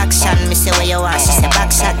gangster action. Me say where you are, she say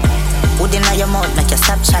back shot. Hood inna your mouth make you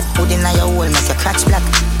stop shot. Hood inna your hole make your crotch black.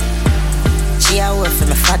 She She a work for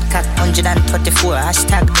me fat cat, 134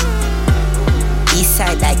 hashtag.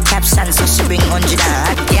 Eastside like caption, so she bring 100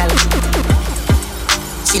 hot girl.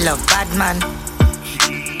 She love Badman.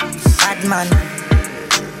 Badman.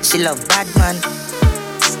 She love Badman.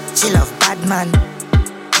 She love Badman.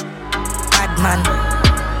 Badman.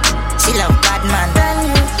 She love Badman.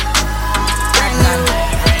 Badman.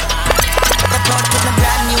 The plot with a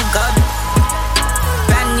brand new god.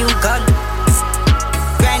 Brand new god.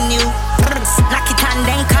 Brand new. Knock it and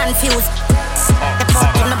then confused. The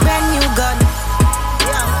plot with a brand new god.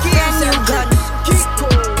 Brand new god.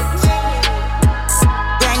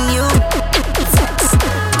 Brand new.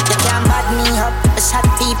 You can't bad me up. I shot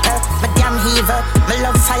people. My damn heaver. My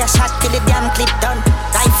love fire shot till the damn clip done.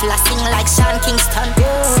 Rifle I sing like Sean Kingston.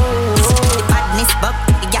 The badness buck.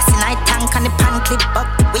 The gas in I tank and the pan clip buck.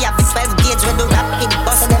 We have the 12 gauge with the rapid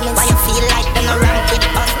bus. Why you feel like them a ramp with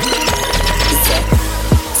us?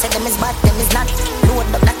 Say them is bad, them is not. Load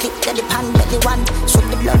up the clip, get the pan belly one. Shoot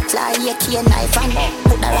the blood fly, AK knife and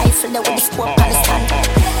put the rifle there with the scope on the stand.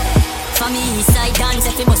 For me, side dance,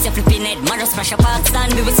 if you bust your flipping head, Maros pressure park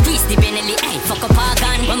stand, we will squeeze the Benelli, hey, fuck up our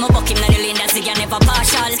gun. When we buck him na the lane, that's the guy never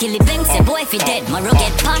partial. Kill the bank, say boy if he dead, Maro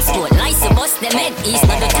get passport, lice to bust them head. East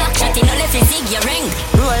not the talk, shot in all if you zig your ring.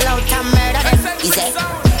 Roll out and murder them, easy.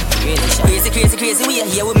 Crazy, we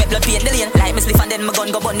here we make blood paint the lane. Like me spliff and then my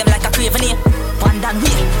gun go burn them like a craven here. One down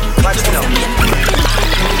way. Watch me now.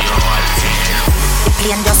 The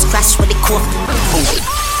plane just crash with the coke.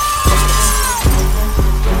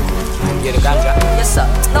 You the ganja? Yes sir,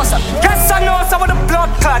 no sir. Yes sir, no sir, with the blood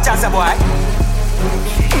clot as a boy.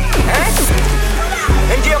 Eh?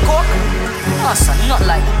 Into your coke? No sir, not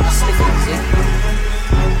like spliff it.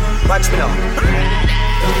 Watch me now.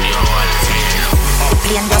 The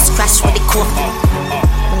plane just crash with the coke.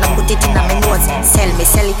 When I put it in my nose, sell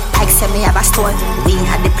it, like say me have a store. We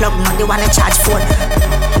had the plug, not the one I charge for.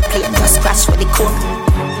 The plane just crash with the coke.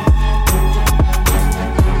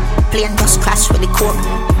 Plane just crash with the coke.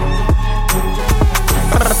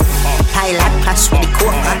 Pilot crash with the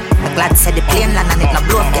coke. I'm glad said the plane land and it no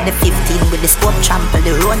blow up. Get the 15 with the scope, trample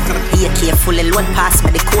the road. Be careful, the load pass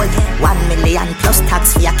me the code. 1 million plus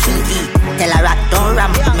tax for your key. Tell a rat don't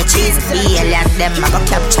ram with me cheese. The alien them I go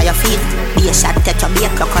capture your feet. Be a shot take your be a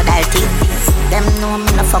crocodile teeth. Them know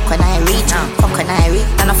me no fuck when I reach. Fuck when I reach,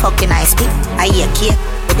 and no fuck when I speak. I hear cake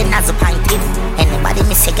with the nozzle pint teeth. Anybody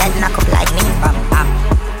miss a get knock up like me. Bam bam.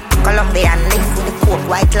 Colombian link with the coke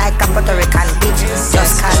white like a Puerto Rican bitch.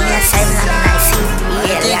 Just call me a Simon and I see.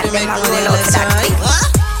 Yeah, them a roll out to that thing.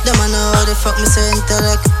 Them a know how the fuck me say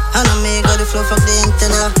intellect. And I make all the flow fuck the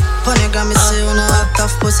internet. Ponygram me say when I have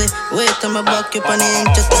tough pussy. Wait till my back up on the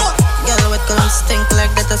internet. Girl with column stink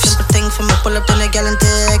like that. A simple thing for me pull up in the gal and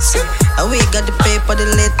text. And we got the paper, the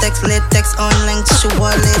latex online tissue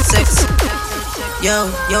wall latex. Yo,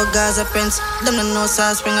 Gaza Prince. Them no know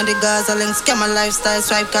sauce, spring on the Gaza links. Scam my lifestyle,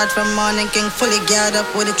 swipe card from morning king. Fully geared up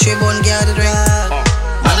with a 3-bone geared ring.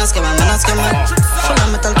 Man a scammer. Full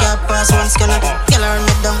of metal cap pass one scanner. Girl around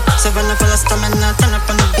me down, 7 full of stamina. Turn up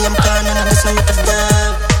on the BM corner and listen with the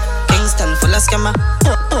dab. Kingston full of scammer.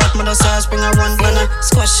 Port mother sauce, spring a one banner.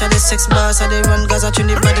 Squash of the 6 bars, of the run Gaza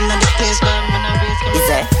Trinibad in the place. Is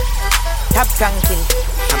it? Top ranking.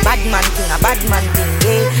 A bad man thing,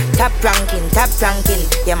 yeah. Top ranking,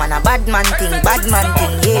 yeah man, a bad man thing,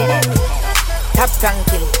 yeah. Top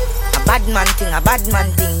ranking, a bad man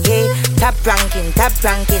thing, yeah. Top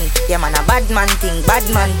ranking, yeah man, a bad man thing,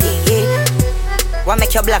 yeah. What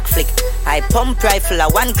make your black flick? I pump rifle a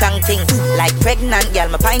one crank thing. Like pregnant girl,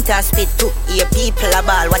 my pint and spit too. Hear people a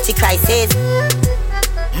ball, what she cry says.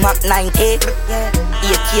 Mach 90,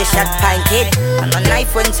 AK shot pint head. And a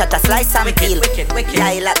knife when shot a slice and peel.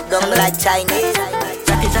 Lie lock down like Chinese.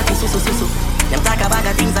 Jackie, so. Them talk about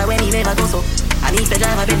the things that when he never do so. And if the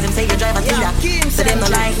driver Benz, him say you drive a Tida. So them no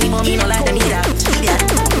like me, mommy no like them either.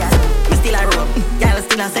 Me still a rope. Girl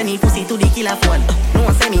still a send me pussy to the killer phone. No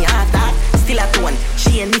one send me heart that. Still a tone.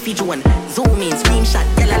 She and Liffy Joan. Zoom in, screenshot,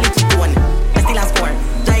 girl a little tone. Me still a score.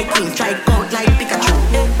 Try clean, try out like Pikachu.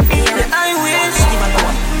 I wish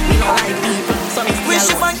me no like people, so me wish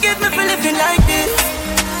you forgive me for living like this.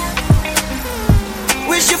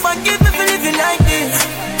 Wish you forgive me for living like this.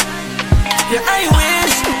 Yeah, I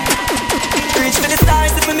wish. Reach for the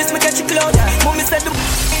stars if we miss me catch you cloud. Mommy said the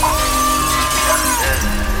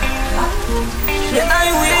yeah,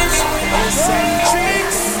 I wish.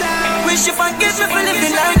 Wish you forgive me for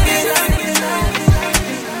living like this.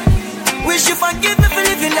 Wish you forgive me for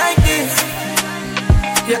living like this.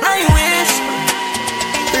 Yeah, I wish.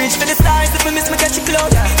 Reach for the stars if me miss me catch you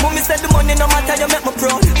close. Mommy said the money no matter, you make me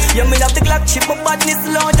proud. You me have the Glock chip, my badness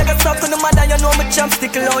loud. I got stuck on the mother, you know me champ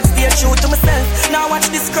stick loud. Stay true to myself. Now watch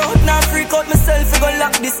this crowd, now freak out myself. We gon'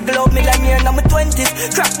 lock this globe, me like me in my 20s.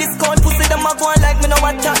 Crack this code, pussy them a go on like me no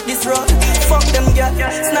attack this road. Fuck them girl,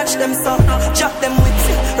 snatch them son, jack them whips,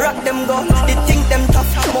 rock them gun. They think them tough,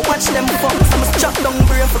 I'ma watch them fuck. I'ma chop down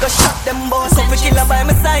brain for go shot them boss. Couple killer by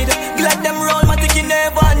my side, glad them roll, my ticky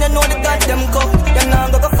never, and you know they got them come. You know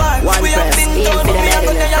I'm gonna fight. We have been done, but we are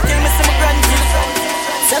gonna kill me some grandkids.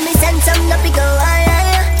 So me send some up, go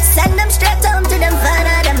higher. Send them straight home to them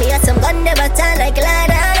father. Then me have some gun, never turn like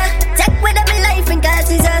ladder. Take with them in life and cause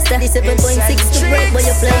disaster. The 7.6 to break, but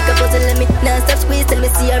you play a puzzle limit. Now stop squeeze till me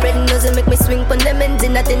see a red nose. Make me swing on them ends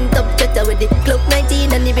in a tin top cutter with the Clock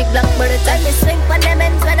 19 and the big black bird. Time me swing on them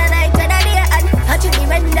ends when I night when I day. And how you the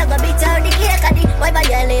red dog a bit out the cake. And the why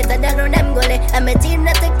violate and then run them gully. And me team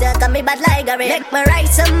the TikTok and me bad like a red. Make me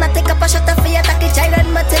ride some, I take up a shot of fear. Take it child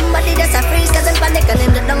and my team body just a freeze. Cause I'm panic and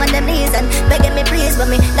end down on them knees. And begging me please, but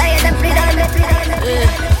me die and free down.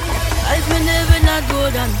 Life me never not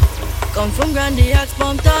good on. Come from Grandy, ask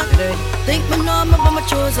Pump Talk. Think me know me, but me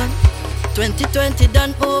chosen. 2020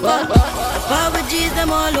 done over. The power with G's,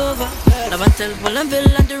 them all over. Love and tell Paul and Bill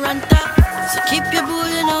and the ranta. So keep your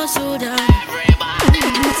bullying on so down.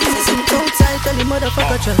 Some outside, tell the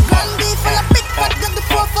motherfucker try. Grandy full of big fat, got the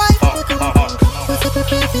 4-5.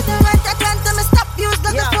 Right Atlanta, me stop use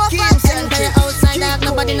got the 4-5. Entire outside, dog,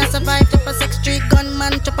 nobody not survive. Top a 6 street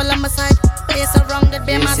gunman, chop all on my side. Place around the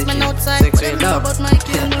bay, mass man outside. What them know about my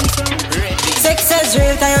kill, man, son? Success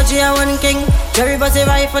real, Tayo G a one king. Jerry Buzzy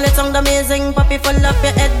rifle, it sound amazing. Puppy full up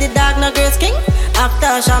your head, the dog no grace king.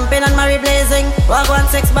 Actor, champagne and Mary blazing. Walk 1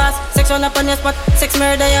 6 boss, 6 run up on your spot, 6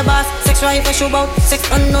 murder your boss, 6 rifle shoot out,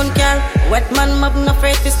 6 unknown car. Wet man mob no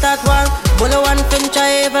afraid to start war. Bullet one finch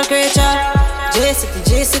a evil creature.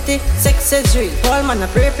 J-City, success real. Paul man a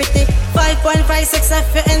pray pretty. 5.56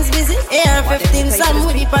 F your ends busy. AR-15 Sam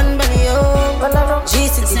with the pan bunny, oh.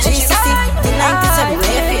 G-City, the 97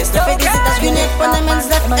 way face. The face is that you need fundaments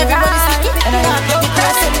that everybody's sticky.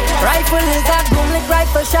 Rifle is that boom like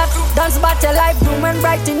rifle shot. Dance battle life, doom and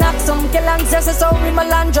bright in knock. Some kill and zest, so we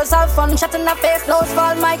melan just have fun. Shot in the face, nose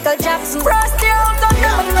fall Michael Jackson. Frost the out on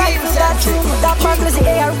them and rifle that true. That man is the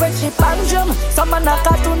AR with the panjum. Some man a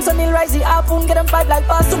cartoon, so he'll rise the harpoon. Get them fight like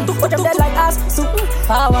possum, put them dead like ass.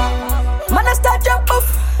 Power. Man a start jump off.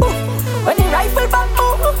 When the rifle bang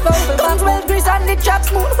move, guns well grease and the trap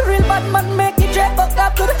smooth. Real bad man make it drop up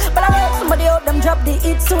that good. But I heard somebody out them drop the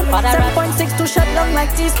eat soon. 7.6 to shut down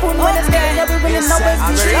like teaspoon. When it's getting every willing now it's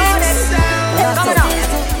the street. Come on.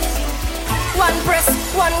 One press,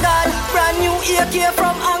 one gun, brand new AK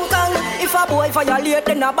from Hong Kong. If a boy violate,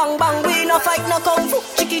 then a bang bang. We no fight, no kung fu.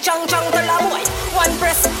 Chicky chang chang, tell a boy. One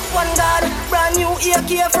press, one gun, brand new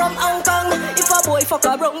AK from Hong Kong. If a boy fuck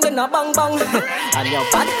around, then a bang bang. And your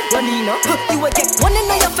bad, Rolino, you will get one in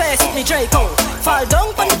your face, me Draco. Fall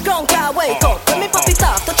down on the ground, can't wake up. When me pop it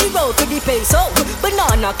off, touch the road to the peso.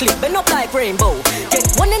 Banana clip, bend up like rainbow. Get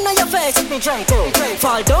one in your face, me Draco.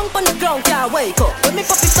 Fall down on the ground, can't wake up. When me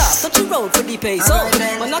pop it off, touch the road to the peso.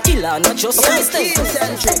 Man a killer, not just a mistake.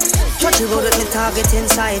 Touch the road with me target in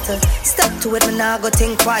sight. Step to it, me nah go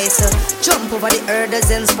think twice. Jump over the hurdles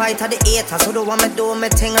in spite of the haters. Who don't want me do me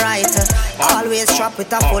thing right. Always trap with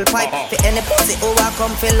a full pipe. For any pussy who I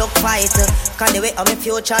come feel look fight. Cause the way of my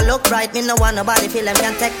future look bright. Me no want nobody feel them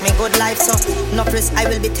can take me good life. So no risk I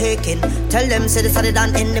will be taking. Tell them say this are the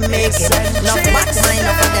done in the making. No bad mind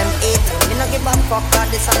of them eating. Me no give a fuck cause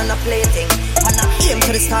this are no plating. Man I aim to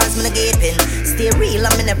the stars, me no gaping. Stay real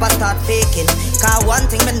and me never start faking. Cause one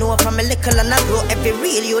thing me know from a little and I grow. Every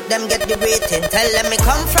real youth them get the rating. Tell them me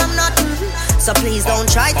come from nothing. So please don't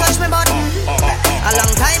try touch me button. A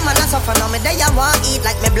long time man I suffer now me day I want eat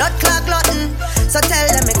like me blood clot glutton. So tell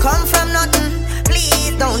them me come from nothing.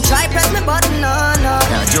 Please don't try press me button, no.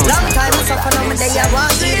 Long time I suffer now me day I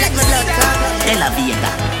want eat like me blood clot glutton. De la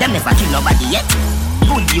Vega, them never kill nobody yet.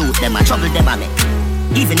 Good youth, them a trouble them a make.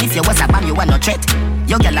 Even if you was a bam, you want no threat.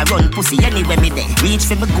 Your girl a run pussy anywhere me there. Reach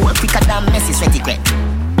for me goal quicker than Messi sweaty crap.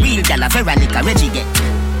 Real girl a Veronica Reggie get.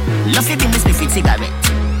 Love you be me sniff with cigarette.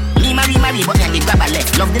 Me marry, but then they grab a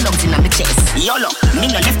left. Love the lungs in my chest. YOLO, me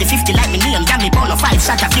no left the 50 like me neon. Got me bone 5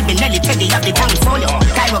 shot of Fibby Nelly Teddy of the portfolio.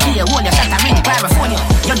 Cairo here, hold your shot of ring, California.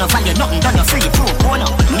 You no value nothing, done no free, pro bono.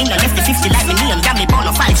 Me no left the 50 like me neon. Got me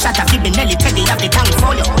bone 5 shot of Fibby Nelly Teddy of the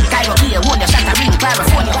portfolio. Cairo here, hold your shot of ring,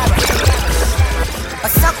 California. I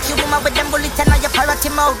suck you woman with them bullet and now you parrot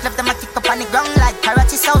him out. Left them a kick up on the ground like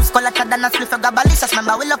karate sauce. Call it than a slip of gabalicious.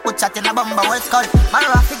 Remember we love put shot in a bumper world skull. Man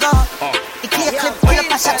rough go. The clear clip full of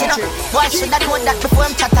a shot you know. Why should I know that before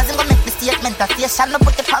him chat? As him go make this statement of station. No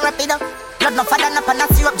put the power up in. Blood no father no pan a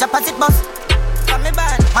syrup deposit bus. From me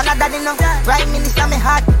band, man a daddy no. Right minister me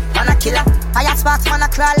heart, man a killer. Fire sparks man a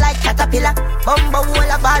crawl like caterpillar. Bumbo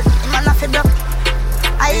wall a ball, man a fi broke.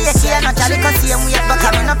 I hear here no jolly cause see him weird, but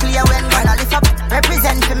I me no play when man a lift up.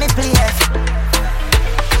 Represent for me players.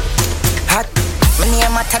 Hot. My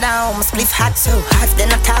name a tada, my spliff hot so hot.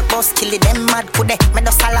 Then I talk about kill it, them mad could they? Me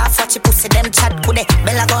just a laugh watch you pussy, them chat could they?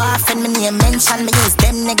 Bella go off and my name mention. Me use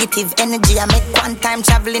them negative energy. I make one time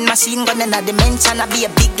traveling machine gun in a dimension. I be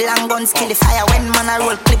a big long gun, skill the fire when man a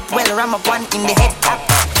roll clip. Well ram up one in the head top.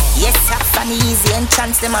 Yes, that's an easy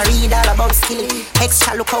entrance. Them a read all about skill.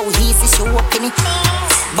 Extra look how easy she walking it.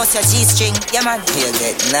 Bust your G-string, yeah man. You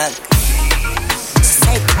get knocked.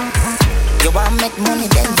 Say. You want make money,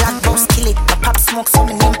 then black box kill it. My pop smoke, so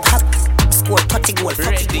my name pop. Score 30 goal,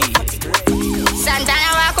 40 goal. Santana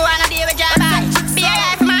walk on a day with your boy. Be a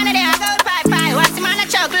life man, they a go pie. What's the man a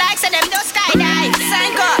choke like, so them do skydive.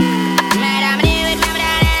 Sanko. Madam, deal with me,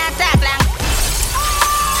 I attack lang.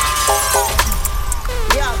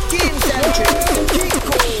 Yeah, King Centric, King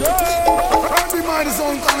Cool. Every man is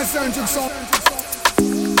on concentric song.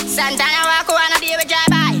 Santana walk on a day with your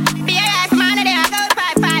boy. Be a life man, they a go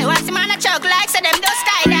pie. What's the man a choke like, so them do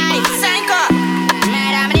skydive. Sanko.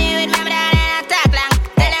 Madam, deal with me, I attack lang.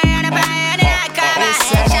 Then I run a pie, and I come back.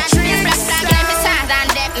 Champion, black, and the sons and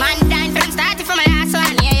dead man dying from starting from my last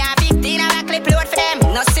one. Yeah, 15 of a clip load for them.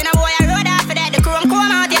 No sin a boy a road after that. The chrome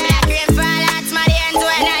come out, yeah, black rain fall out. My hands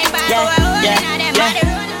when I buy.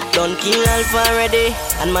 Don't kill Alpha already,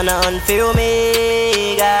 and man a unfair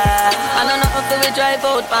Omega. I don't know if we drive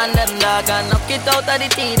out pan them dog and knock it out of the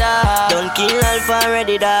T-dog. Don't kill Alpha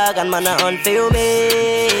already dog, and man a unfair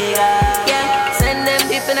Omega. Yeah, send them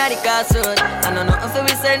deep in the castle. I don't know if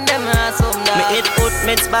we send them home dog. Me 8 foot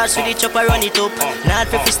meds bash with the chopper run it up.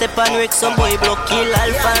 Not 50 step and wreck some boy block. Kill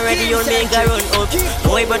Alpha already, Omega run up.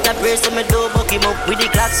 Boy but a brace so me do buck him up. With the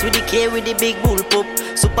clocks, with the K, with the big bull pop.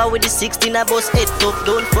 Super with the 16 a bus 8 top.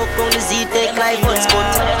 Don't fuck on the Z, take life on spot.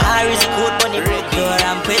 R is the code bunny broke. Door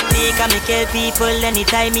and pet me, can me kill people.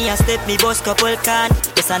 Anytime me a step, me boss couple can.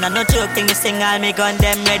 This and no joke thing, me sing all me gun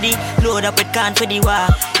them ready. Load up with can for the war.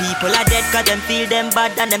 People are dead cause them feel them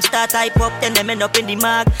bad. And them start hype up, then them end up in the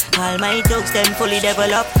mag. All my dogs them fully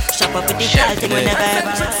develop. Shop up with the girl thing whenever.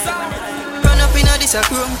 Run up in a this a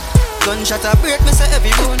room. Gunshot a break, me say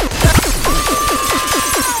every bone.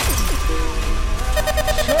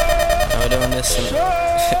 How do you listen?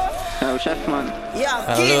 Oh, chef man. Yeah, I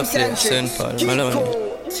love this St. Paul, Malone,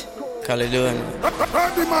 Caledonia,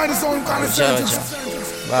 Georgia,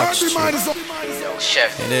 Backstreet.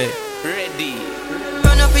 Chef, ready.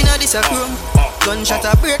 Run up in a this a room. Gunshot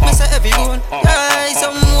a break, me say every bone. Yeah,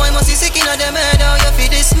 some boy must be sick in a them head. How you feel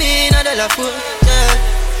this me in a dollar fool? Yeah,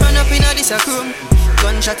 run up in a this a room.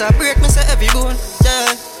 Gunshot a break, me say every bone.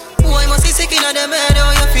 Yeah. Boy must be sick in a them head.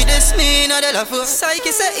 How you feel this me in a dollar fool?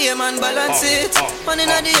 Psyche say hey man balance it. One in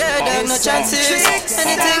a the air dog no chances.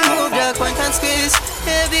 Anything move dog point and squeeze.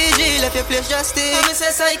 ABG left your place justice. And me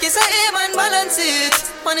say psyche say hey man balance it.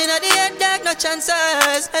 One in a the air dog no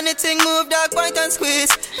chances. Anything move dog point and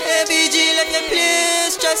squeeze. ABG left your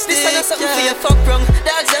place justice. This is something for your fuck wrong.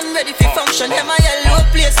 Dogs them ready for function. Them a yellow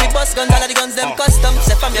place with bus guns. All of the guns them custom.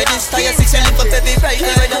 Say from your this tire 6 we lift up every right.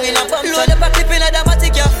 Right down in a bump. Load up a clip in a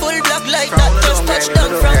dramatic. You're full black like that. Just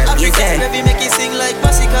touchdown from Africa. Baby make it sing like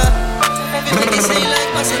Massacre. Baby make it sing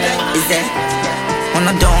like Massacre. Is there? On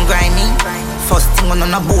a don't grind me. First thing on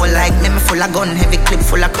a bowl like me full of gun, heavy clip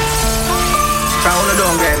full of From on a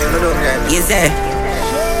don't grind me, Is there?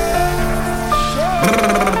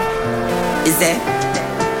 Is there?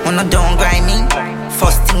 On a don't grind me.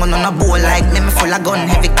 First thing on a bowl like me full of gun,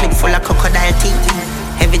 heavy clip full of crocodile teeth.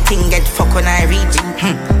 Everything get fuck when I reach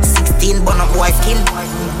 16 bun up wife skin.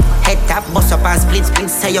 Head tap, bust up and split.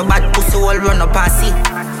 Say your bad pussy all run up and see.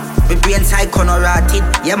 My brain side corner rotted.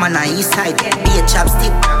 Yeah man on east side, be a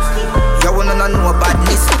chapstick. You wanna know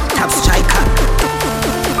badness, top striker.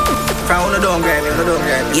 From on a don't grind me,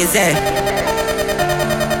 Is there?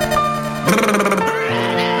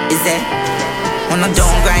 Is there? On a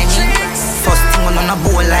don't grind me. First thing on a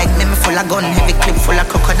bowl like me full of gun, heavy clip full of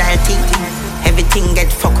crocodile teeth. Everything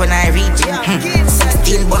get fuck when I reach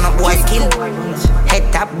 16 bun up boy skin. Head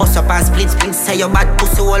tap, bust up and split. Say your bad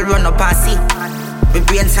pussy all run up and see. My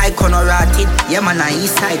brain side corner rotted. Yeah man on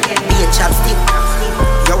east side, be a chapstick.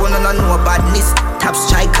 You wanna know badness, top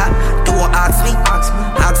striker. Don't ask me.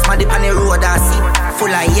 Ask my dip on the road and see. Full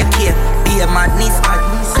of AK, be a madness.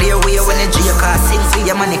 Clear way when the G car sing. See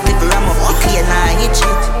your money clip ram up, the clear now hit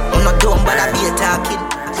shit. I'm not dumb but I be a talking.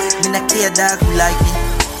 Me not clear dark who like me.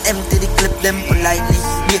 Empty the clip them politely.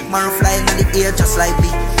 Make marrow fly in the air just like me.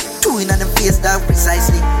 Two in on them face dog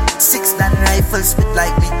precisely. 6 dan rifles spit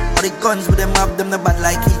like me. Or the guns with them have them no bad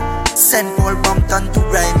like he. Send Paul Bumpton to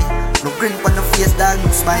grimy. No grin on the face dog,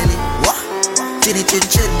 no smiley. Wah! Chinny chin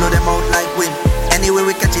chin, blow them out like wind. Anyway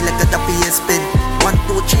we catch it like a PS spin. 1,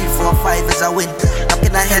 2, 3, 4, 5 is a win. Knock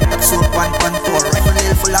in the head up so 1, 1, 4. Rifle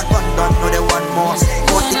nail full of gun done, know they want more.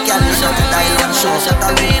 40 calories shot to die on show. Shot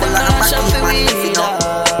a room full of back keep man if you know.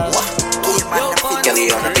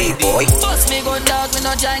 Kelly on the beat, boy. Bust me gun dog, me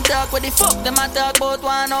no giant talk. What the fuck them a talk about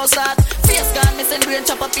one house at. Face gone, me send brain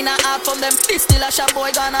chop up in a half from them. This still a shop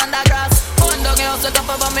boy gone on the grass. Gun dog, you house up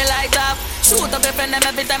above me like that. Shoot up your friend them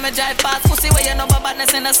every time I drive past. Pussy where you know my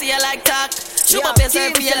badness and I see you like talk. Shoot up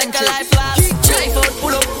yourself for your like a life last. Drive out,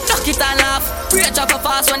 pull up, knock it and laugh. Reach up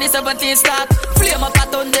fast when the 17 start. Flame up a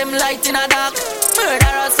ton them light in a dark.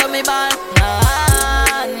 Murderers for me band.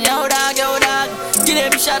 Nah, yo dog, yo dog. Give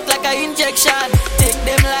them shot like a injection. Take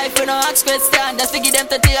them life with no ask question. Just to give them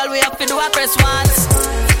to tail, we have to do a press once.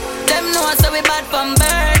 Them know so we bad from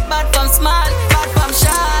birth, bad from small, bad from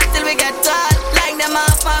short till we get tall. Like them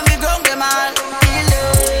off and we ground them all. Kill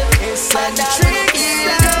it, bad dog, we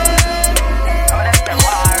kill it.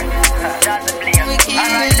 We kill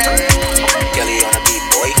it. Kelly on the beat,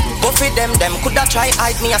 boy. Go feed them coulda try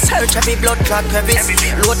hide me a search every blood clot crevice.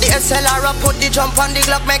 Load the SLR up, put the jump on the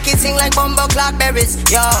Glock, make it sing like bumbo clot berries.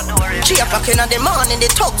 Yo, 3 o'clock in the morning, the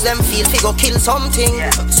thugs them feel fi go kill something.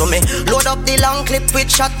 So me load up the long clip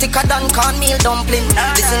with shot thicker than cornmeal dumpling.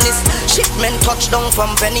 Listen this, shipment touchdown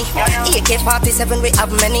from Penny. AK-47 we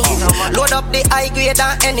have many. Load up the high grade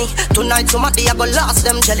and any. Tonight somebody a go lost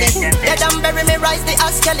them jelly. Dead and bury me rise the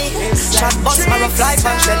ass Kelly. Shot bust marrow fly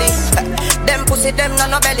from Shelly. Them pussy them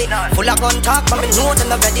no belly. Full of gun talk, but me know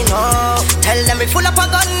them already know. Tell them we full up a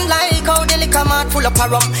gun like how the liquor mart full up a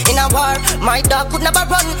rum. In a war, my dog could never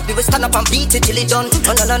run. We will stand up and beat it till it done.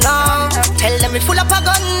 No, no, no, no. Tell them we full up a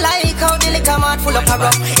gun like how the liquor mart full up a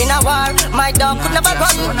rum. In a war, my dog could never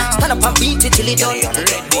run. Stand up and beat it till it done.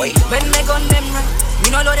 When me gun them run, me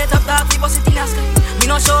no load it up dog, we bust it in a sky. Me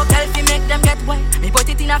no show healthy, make them get wild. Me put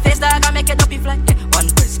it in a face dog and make it up in fly. One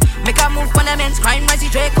press, make a move on the men's crime, rise the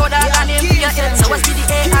Draco dog and aim for your head. So what's the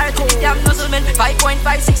AR to damn nuzzlemen?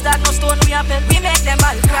 5.56 that no stone we have been. We make them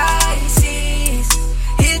all crisis.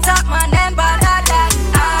 Hilltop man them better than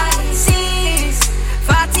ISIS.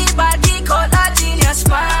 Fatty body color genius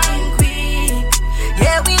fine queen.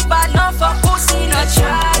 Yeah we bad enough for pussy no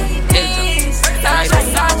try this. Not try.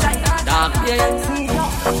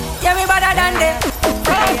 Yeah we better than them.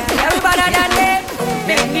 Yeah we better than them.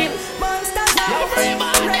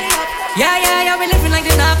 Yeah, we living like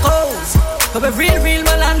the narcos. Cause we real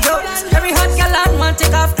Malandros. Every hot gal and want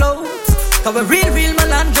take off clothes. Cause we real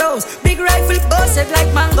Malandros. Big rifle busted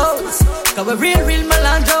like mangoes. Cause we real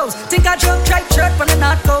Malandros. Think I joke tripe shirt from the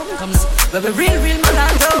narcos. But we real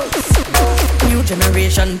Malandros. New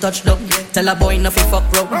generation touchdown. Tell a boy nothing fuck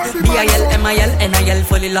wrong. BIL, MIL, NIL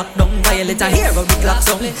fully locked down. Violate a hero, the clock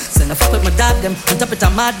song. Send a fuck with my dad them. On top it a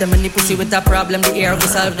mad them. And the pussy with a problem, the air will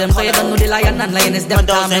solve them. So you don't know the lion and lioness them.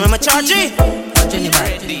 I'm a chargy.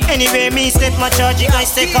 Anyway, me step my chargy, I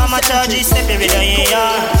step on my chargy, step every day,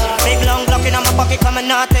 yeah. Big long block in my pocket, come and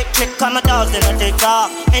not take trick, come my dogs, then I take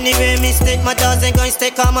talk. Anyway, me step my dogs, then go and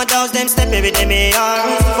step on my dogs, them step every day, me,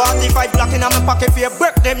 yeah. 45 block in my pocket, for you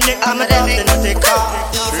break them neck, come my dogs, then I take talk.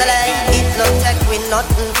 Easily, it look like we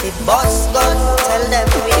nothing fi boss gun. Tell them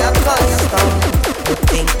we a custom.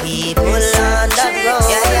 Think people on the road,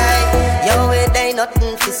 yeah. Yo, it ain't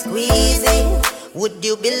nothing fi squeezing. Would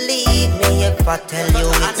you believe me if I tell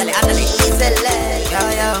you it's easily?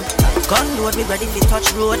 Yeah. Gun load, we ready to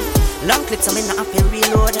touch road. Long clips, I'm in the happy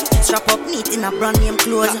reload. Strap up neat in a brand name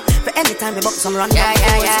clothes. For anytime we buck some run. Yeah.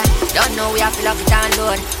 Don't know we have to lock it and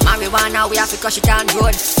load. Marijuana, we have to crush it and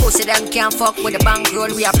road. Pussy them can't fuck with the bank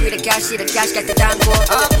roll. We have to the cash, see the cash, get the damn go.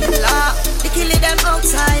 Up in law, they kill them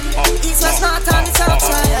outside. East was not on the south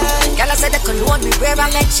side. Girl, I said the cologne we wear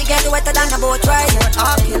and make she get wetter than a boat ride.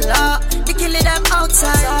 Up in law, they kill them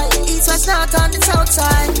outside. East was not on the south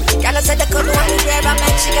side. Girl, I said the cologne we wear and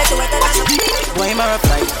make she get wetter than a boat ride. Why am I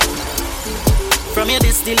reply? From your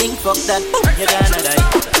distilling, fuck that, you're gonna die.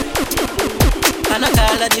 And I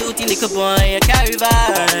call a duty, little boy, you carry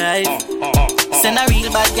vibe. Send a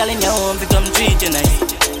real bad girl in your home to come treat you nice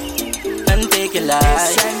and take your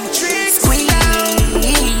life. Squeeze,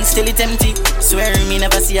 still it empty. Swear me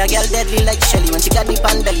never see a girl deadly like Shelly. When she got the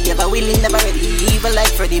pan belly, ever willing, never ready. Evil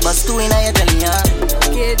like Freddy, but two in her belly, huh?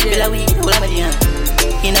 Bill a weed, hold on, huh?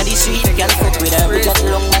 Inna the street, girl fuck with her. We got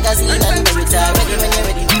a long magazine and the with her. Ready when you're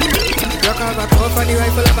ready. Rock out back off on the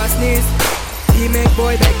rifle of a sneeze. He make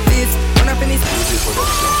boy like this. Run up in his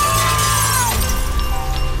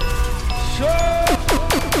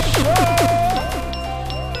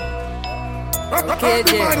KJ.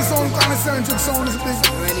 Everybody sound kind of centric, sound is big.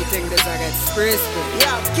 Anything that I get crispy.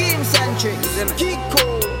 Yeah, King Centric,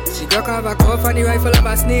 Kiko. She broke off a cuff and the rifle of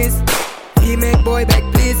a sneeze. He make boy beg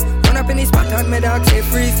please. Run up in his spot and me dog say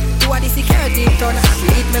freeze. Two of the security turn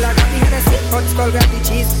athlete. Me like the Hennessy, hot skull grab the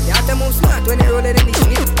cheese. You have to move smart when they roll it in the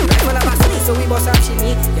street. The rifle of a sneeze, so we bust up she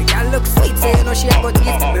knee. The girl look sweet, say you know she a got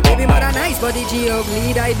teeth. The baby mother nice, but the G ugly,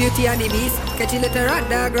 the beauty and the beast. Catch a little rat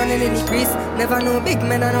dog running in the crease. Never know big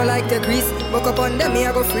men I don't like the grease. Buck up on them, me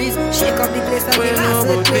I go freeze. Shake up the place and the last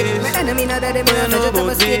little quick. My enemy not that they me a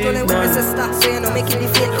vegetable state. Only witness a star, so you know make it the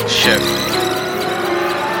fake. Chef.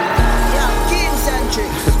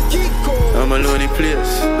 I'm a lonely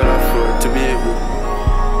place that I afford to be able.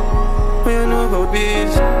 What you know about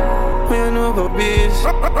bees? What you know about bees?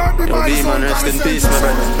 Yo, be man, rest in peace, my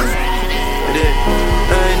brother.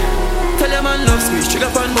 Tell your man love squeeze, trigger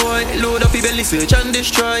pan boy. Load up your belly, search and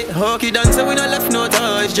destroy. Hockey dancer, we not left no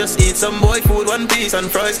ties. Just eat some boy food, one piece and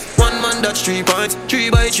fries. One man that's 3 points, 3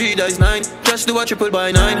 by 3 dice 9. Just do a triple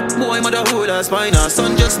by 9. Boy mother hold her spine, our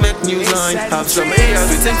son just make news line. Have some ARs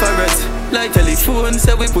with infrared. Like telephone,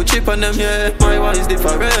 say we put chip on them, yeah. My one is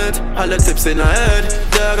different, all the tips in her head.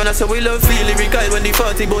 They're gonna say we love feel lyrical when the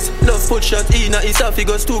 40 bus. Love put shot in at his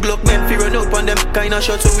figures 2 Glock men fi run up on them. Kinda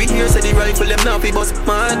shot so we hear say the rifle them now fi bust.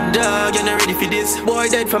 My dog, you not ready for this. Boy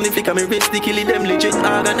dead from the flick of me wrist, the killing them legit.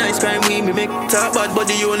 Organized crime we make talk bad, but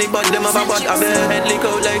the only bad them have a bad habit. Head lick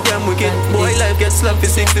out like damn wicked. Boy life gets slapped for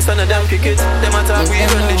 6, this and a damn cricket. Them attack we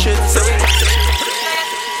run the shit, so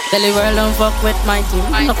Tell the world don't fuck with my team.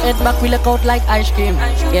 Enough head back, we look out like ice cream.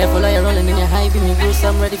 Careful how you rolling in your high beam. You do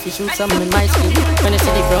some ready to shoot some in my skin. When you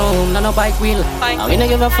see the chrome, no bike wheel. I we no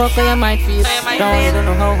give a fuck how you might feel. You don't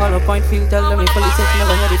know how hollow point feel. Tell them if police take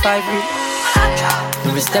never ready 5 wheel.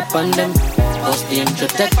 We step on them, post the intro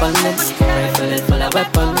tech on them. Rifle it full of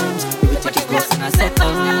weapons. We take it close and I set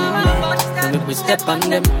on them. When we step on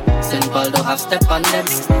them, St. Paul don't have step on them.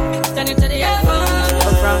 Turn it to the air.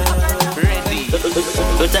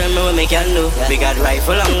 Don't tell me what me can do. We got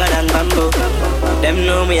rifle longer than bamboo. Them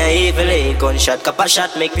know me a evil, gunshot, cup a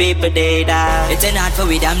shot, make people dead. It's an art for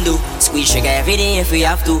we damn do. Squeeze sugar every day if we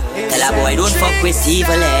have to. Tell a boy don't fuck with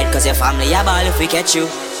evil head, cause your family a ball if we catch you.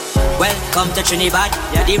 Welcome to Trinibad,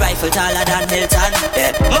 the rifle taller than Hilton.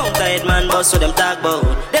 Yeah, Mount a head man boss, so them talk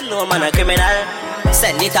about. Them know man a criminal.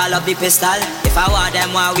 Send it all up the pistol. If I want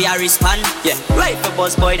them, why we a respond? Yeah, rifle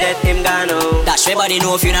boss boy dead him gone oh. Dash everybody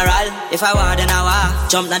know funeral. If I want then I want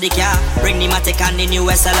jump na the car. Bring the matic and the new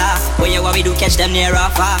SLR. Where you what we do catch them near or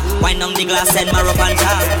far. Wind down the glass and mar up on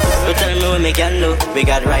top. Don't tell me what me can do. We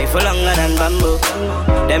got rifle longer than bamboo.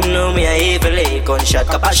 Them know me a evil gunshot,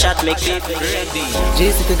 cup a shot make people ready.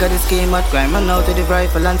 JC got the scheme at crime and out to the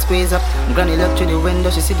rifle and squeeze up. Granny look through the window,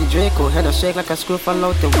 she see the Draco. Head a shake like a screw fall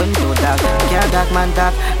out the window. Dog, care dark man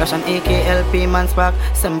dark. Rush an AKLP man spark.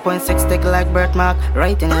 7.6 stick like birthmark.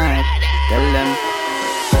 Right in your head.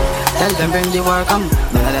 Tell them bring the war come.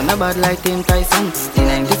 None of them a bad like Team Tyson.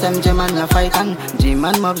 T97 G-man a fight on.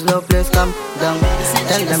 G-man mobs low place come down.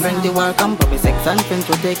 Tell them bring the war come. Puppy sex and fin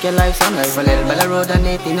to take your life son. Rifle L Bella Road and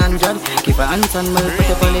 1800. Keep a hands on well put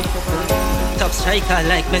up a top striker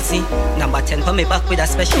like Messi. Number 10 for me back with a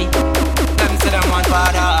special. Them say them want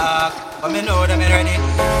for dog, but me know them ready.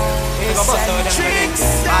 We go bust out them ready.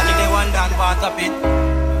 All the one done want up it.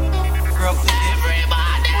 Broke the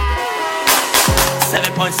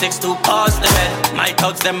 7.62 past the bed. My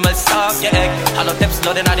thugs them will suck your egg. Hollow tips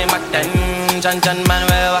loading on the Mac 10. John man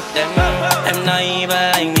will walk them. Them not evil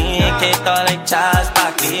like me. Kicked all like Charles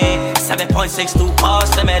Barkley. 7.62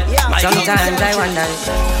 past the bed. Sometimes I wonder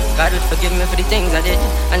God would forgive me for the things I did.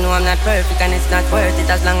 I know I'm not perfect and it's not worth it.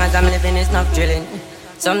 As long as I'm living it's not drilling.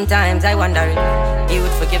 Sometimes I wonder He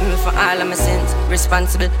would forgive me for all of my sins.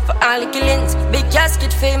 Responsible for all the killings. Big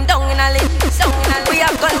casket fame down in a lid. We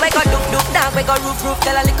have gun, we got doof dog, we got roof.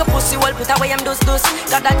 Tell a little pussy wall, put away them dus.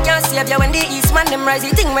 God that can't save you when the east man them rise.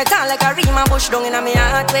 The thing me turn like a ream and bush down in a me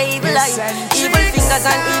heart where evil eye. Evil fingers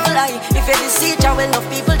and evil eye. If you deceive you will enough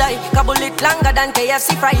people die. Couple it longer than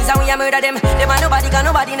KFC fries. And we a murder them. Them a nobody can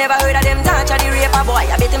nobody never heard of them. Torture the raper boy.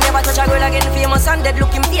 I bet him never touch a girl again. Famous and dead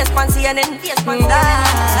looking face pan CNN.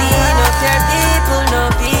 Clean up your people,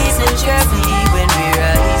 no peace and surely when we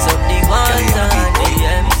rise up the ones on the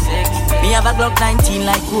M6. Me have a Glock 19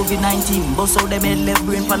 like COVID-19. Bust out them head left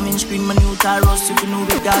brain from windscreen. My new Taurus, if you know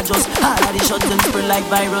we got just all of the shots them spread like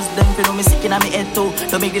virus. Them you know me sick in my head too.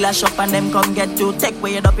 Don't make the last shop and them come get you. Take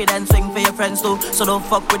way it up it and swing for your friends too. So don't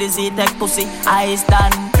fuck with the Z-Tech pussy. I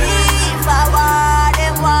stand. If I want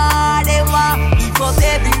them, before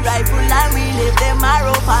baby rifle and we leave them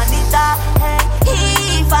arrow on the top.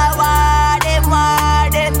 If I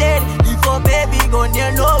want them dead. Before baby gun,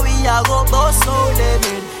 you know we a go bust so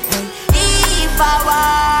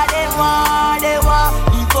they want.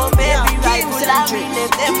 If a baby rifle and we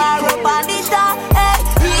left them a rub on the top. Hey,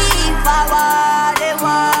 if I want, they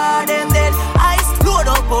want them then I load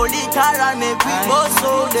up all the car and make we bust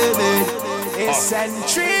all them in.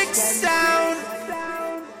 Eccentric sound.